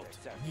traverse assault. water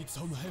surface. Need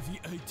some heavy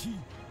AT.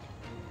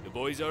 The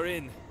boys are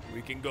in.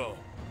 We can go.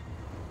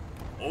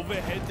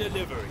 Overhead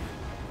delivery.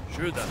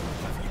 Sure that.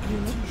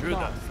 Unit Sure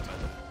that. lost.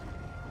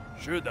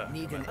 Sure that.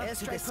 Need an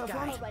airstrike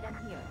performed? Right,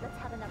 I'm here. Let's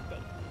have an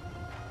update.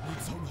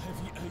 Need some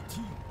heavy AT.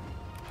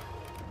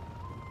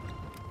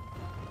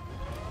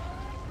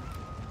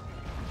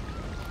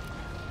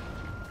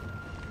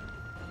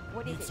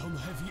 What is Need it? some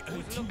heavy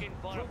Who's AT. looking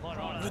for a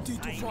parole Ready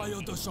to fire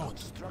assignment? the shot.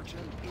 Construction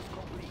is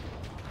complete.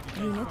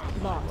 Unit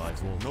lost.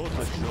 Rifle. Not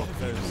a shot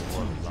fence.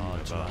 One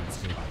large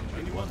landscape.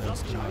 What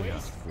else can I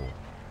ask for?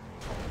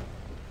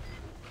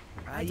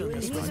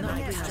 Idleness was not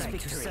airstrike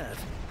to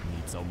serve.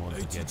 Need someone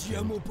to get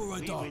ATGM killed.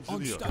 operator on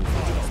Engineer. standby.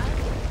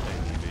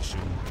 Any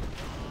mission?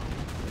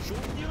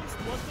 Short news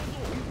was the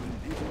door.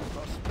 Live in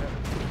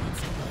prosperity. Need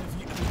some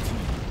heavy AT.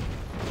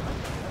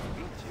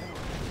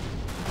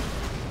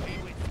 We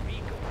will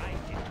speak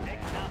right in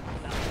next up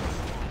now.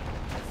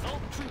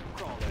 Assault troop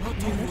crawler.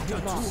 Nothing will Unit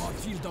get lost. through our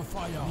field of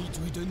fire. Need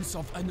riddance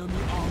of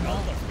enemy armor.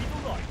 Counter speed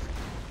right.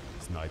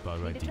 Sniper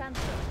Need a ready.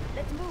 transfer.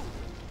 Let's move.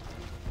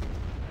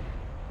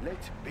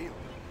 Let's build.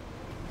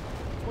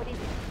 What is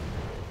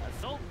it?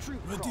 Assault troop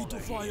Ready to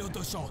crawler fire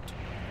the shot.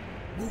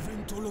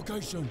 Moving to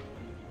location.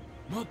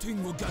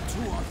 Nothing will get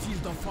through our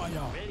field of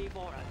fire. ready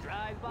for a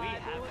drive-by.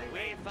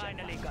 We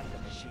finally got the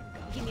machine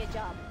gun. Give me a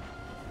job.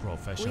 We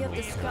Professional have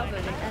discovered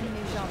an enemy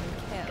Jean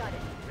Got Kerr.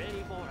 it.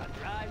 Ready for a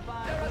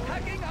drive-by. They're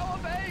attacking our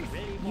base!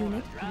 Ready for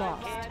Unit a drive-by.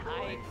 lost.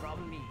 Hide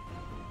from me.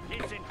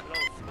 Listen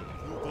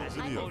closely. As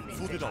Engineer, only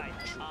foot it up.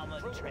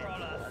 armored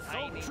crawler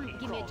signing in.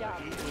 Give me a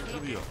job.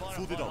 Engineer,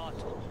 foot it up.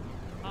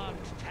 Armed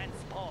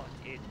transport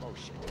in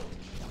motion.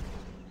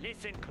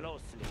 Listen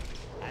closely,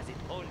 as it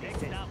only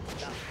says the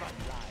front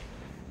line.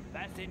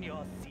 Fasten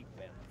your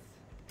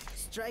seatbelts.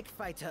 Strike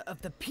fighter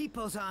of the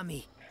People's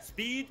Army.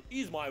 Speed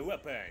is my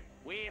weapon.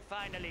 We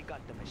finally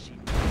got the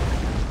machine.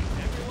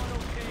 Everyone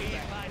okay? We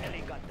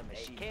finally got the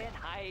machine. They can't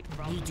hide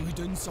from Need me.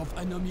 riddance of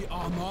enemy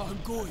armor. I'm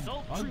going.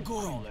 Assault I'm troop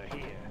going. crawler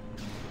here.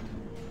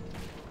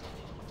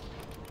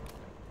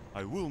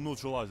 I will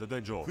neutralize the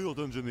danger. Field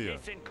engineer.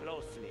 Listen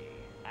closely,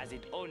 as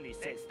it only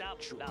says the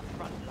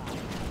front line.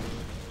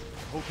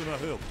 How can I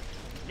help?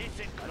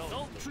 Listen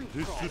closely.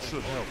 This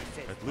should help.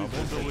 At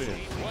least on the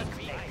way.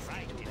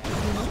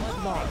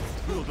 Unit lost.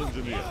 Field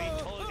engineer.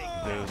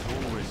 There's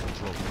always a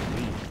job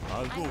for me.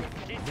 I'll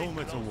go, no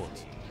matter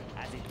what.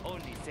 As it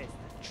only says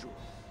the truth.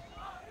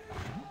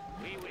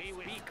 We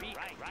will speak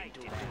right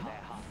into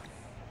their hearts.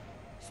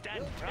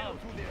 Stand proud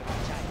to their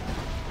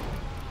China.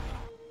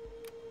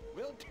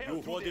 We'll tear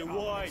You through for the their armor.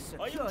 wine.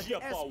 I Secure am the here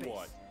for airspace.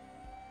 one.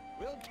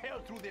 We'll tear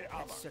through their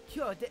armor.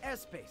 Secure the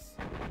airspace.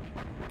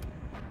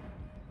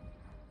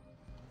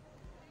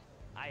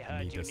 I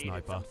heard Need you a needed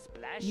sniper. some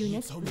splash.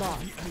 Unit Some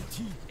lost. heavy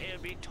AT.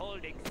 They'll be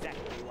told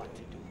exactly what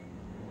to do.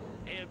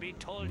 They'll be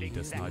told Need a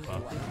exactly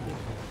sniper. what to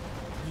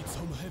do. Need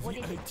some What heavy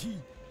is it?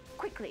 AT.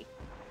 Quickly.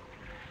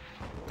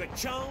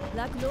 Ka-chow.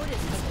 Black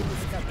Lotus has been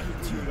discovered.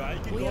 You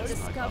like it, We have guys?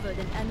 discovered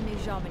an enemy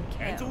Jean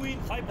And to Kerr. win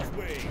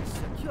hyperspace.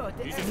 Secure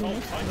the This is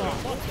airspace. how Contra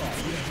Contra.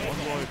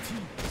 One life,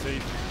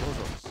 save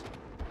others.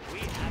 We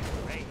have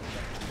range.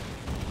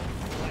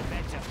 I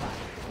bet you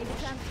fight. Need a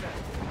transfer.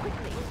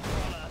 Quickly.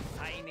 Crawler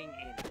signing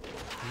in.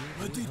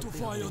 Ready to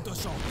fire the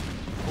shot.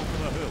 How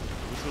can I help?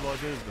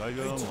 Visualizers,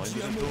 Geiger,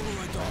 ATGM Minded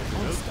operator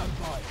on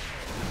standby.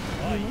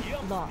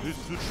 Unit lost. This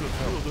should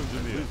help. Field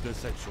engineer. With the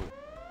sexual.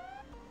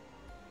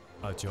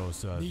 At your Need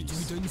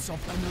service. riddance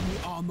of enemy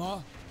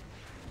armor.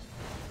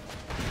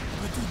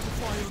 Ready to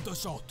fire the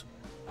shot.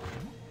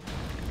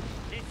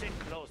 Listen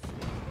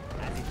closely,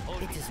 as it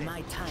only It is says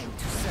my time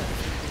to serve.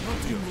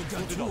 Nothing will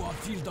get through our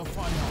field of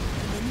fire.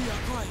 Enemy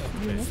acquired.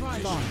 Unit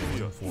Fire.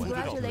 lost.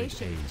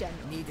 Congratulations,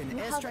 General. Need an You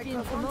have airstrike been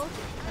performed?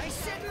 promoted. I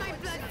shed my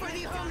blood for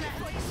the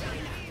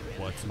homeland.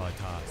 What's my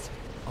task?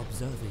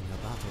 Observing a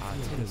battlefield.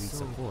 Artillery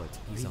support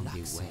is on the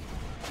way.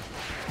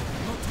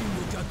 Nothing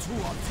will get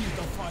through our field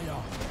of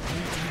fire.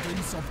 Need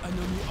riddance of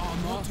enemy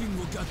armor. Nothing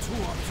will get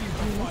through our field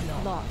of Unit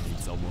fire. lost. Need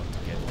someone to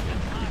get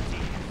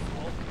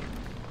killed.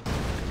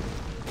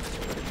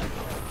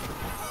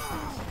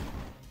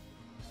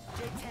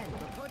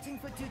 J10 reporting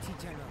for duty,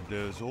 General.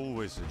 There's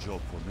always a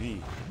job for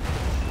me.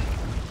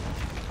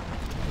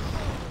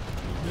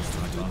 Need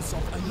riddance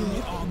of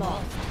enemy armor.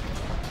 Lost.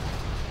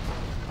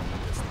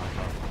 Need a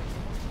sniper.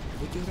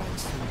 Would you like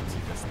some?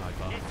 Need a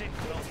sniper. listen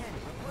closely.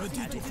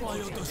 Ready to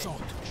fire the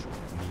shot.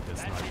 Need a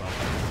sniper.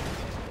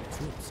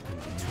 Troops can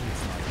Need a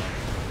sniper.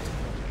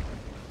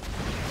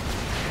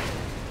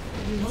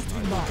 Unit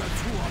Nothing will lost. get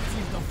through our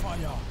field of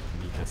fire.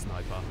 Need a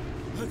sniper.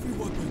 Heavy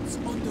weapons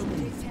on the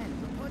move.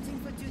 J10 reporting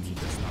for duty. Need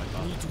a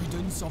sniper. Need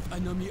riddance of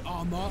enemy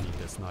armor.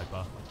 Need a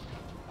sniper.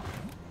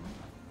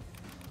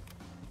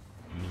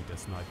 Need a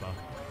sniper.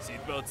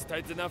 Seatbelts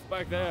tight enough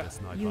back Need there. a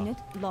sniper. Unit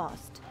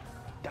lost.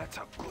 That's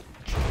a good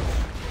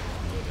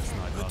Need a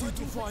sniper. Ready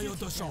to fire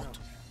the shot.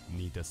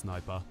 Need a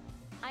sniper.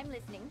 I'm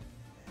listening.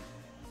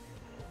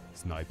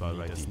 Sniper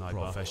ready. Sniper.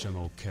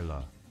 Professional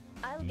killer.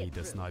 I'll Need get a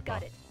through. sniper.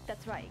 Got it.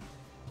 That's right.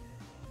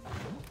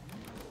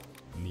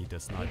 Need a Need a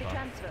sniper.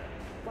 transfer.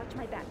 Watch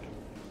my back.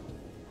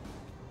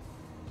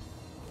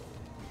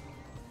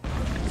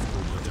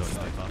 Need a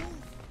sniper.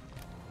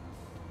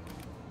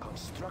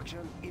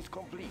 Construction is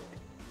complete.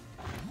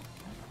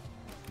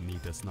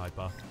 Need a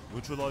sniper.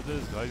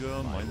 Neutralizers,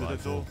 Geiger, My Minded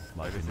rifle,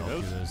 my Everything else?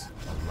 binoculars,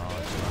 a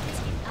large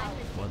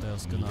landscape. What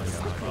else can I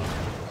sniper?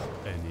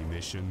 Any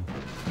mission?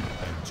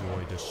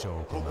 Enjoy the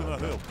show, How can I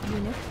Commander. help?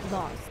 Unit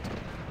lost.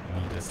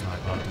 Need a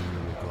sniper. Do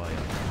you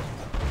require?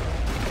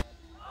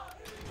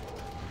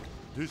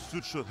 This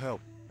suit should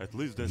help. At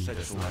least there's Need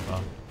a section.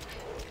 sniper.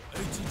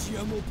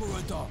 ATGM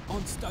operator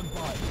on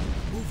standby.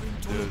 Moving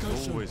to There's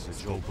location. always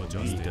a job for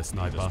Need me. a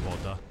sniper.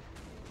 Spotter.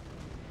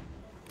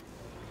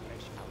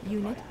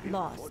 Unit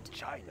lost.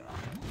 China.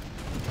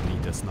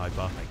 Need a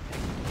sniper.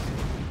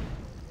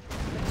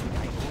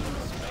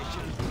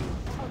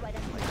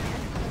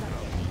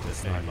 Need a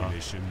sniper.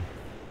 Ammunition.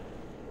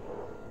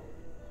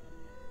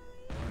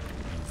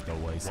 Is the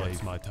way safe.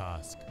 What's my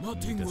task?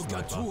 Nothing will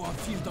get through our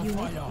field of Unit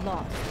fire.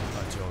 lost.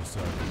 At your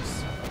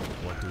service.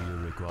 What do you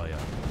require?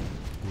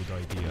 Good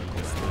idea. Need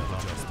a sniper.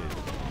 Adjusted.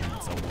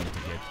 Need someone to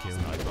get killed.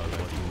 Sniper.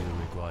 What do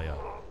you require?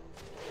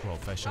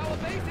 Professional.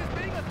 Sleep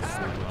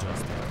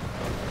adjusted.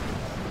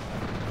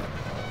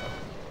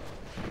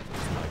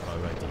 Sniper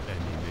ready.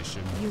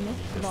 Ammunition. Unit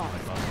Need a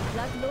lost. sniper.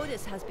 Black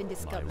Lotus has been My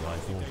discovered.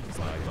 rifle.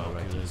 Sniper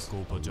ready.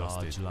 Scope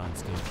adjusted. Large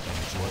landscape.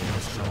 Enjoy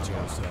at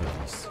your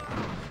service.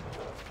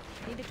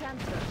 Need a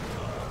transfer.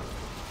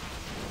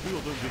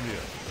 Field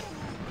engineer.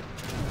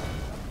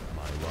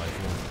 My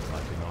rifle,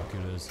 my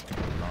binoculars,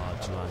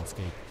 large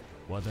landscape.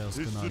 What else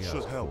This can I suit ask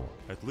should for? help.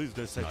 At least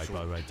there's Sniper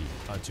section. ready.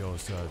 At your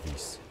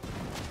service.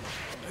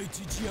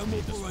 ATGM Need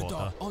a operator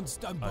spotter. on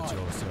standby. At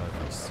your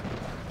service.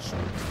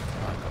 Shoot.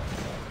 Backup.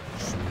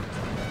 Shoot.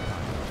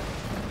 Backup.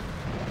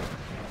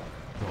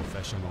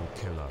 Professional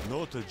killer.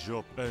 Not a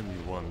job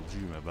anyone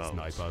dream about.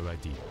 Sniper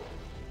ready.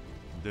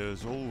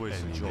 There's always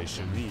a job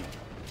for Ammunition. me.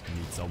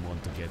 Need someone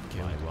to get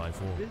killed. My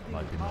rifle,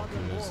 my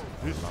binoculars,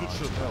 This suit large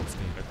should help.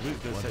 landscape. At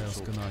least there's What else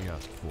section. can I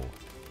ask for?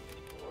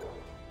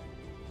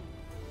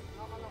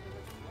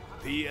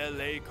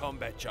 PLA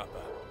combat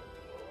chopper.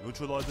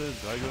 Neutralizer,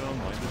 Geiger,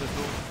 mine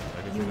detector.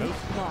 Anything Unit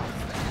else?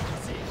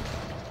 lost.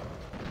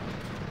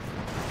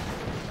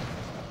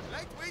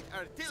 Lightweight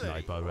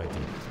artillery. Sniper ready.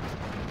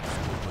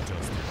 Scope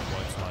adjusted.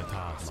 What's my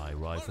task? My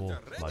rifle,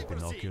 my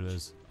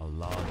binoculars, a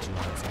large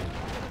landscape.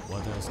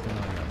 What else can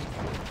I ask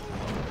for?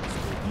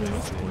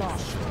 Unit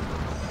lost.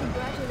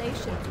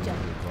 Congratulations, What do you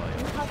gentlemen. require?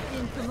 You have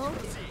been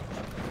promoted.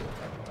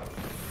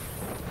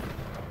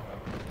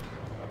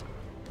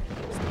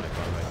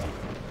 Sniper ready.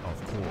 Of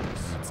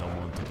course. Need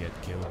someone to get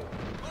killed.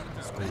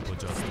 Scope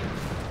adjusted.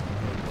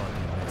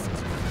 Nobody messes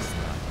with the